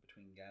money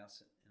between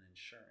gas and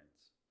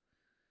insurance?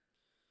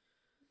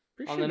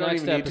 On the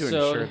next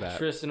episode,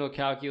 Tristan will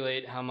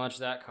calculate how much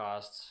that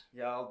costs.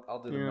 Yeah,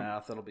 I'll do the Yeah.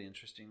 math. That'll be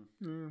interesting.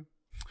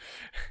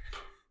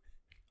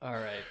 All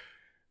right.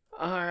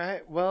 All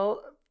right.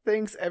 Well,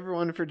 thanks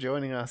everyone for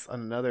joining us on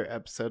another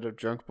episode of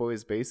Drunk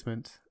Boys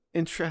Basement.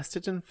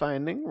 Interested in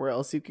finding where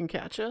else you can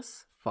catch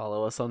us?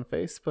 Follow us on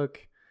Facebook.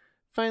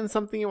 Find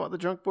something you want the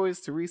Drunk Boys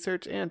to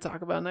research and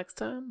talk about next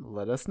time?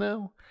 Let us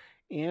know.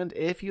 And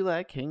if you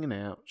like hanging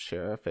out,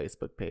 share our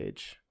Facebook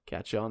page.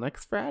 Catch y'all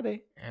next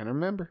Friday. And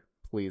remember,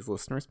 please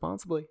listen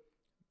responsibly.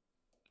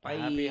 Bye.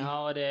 Happy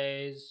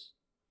holidays.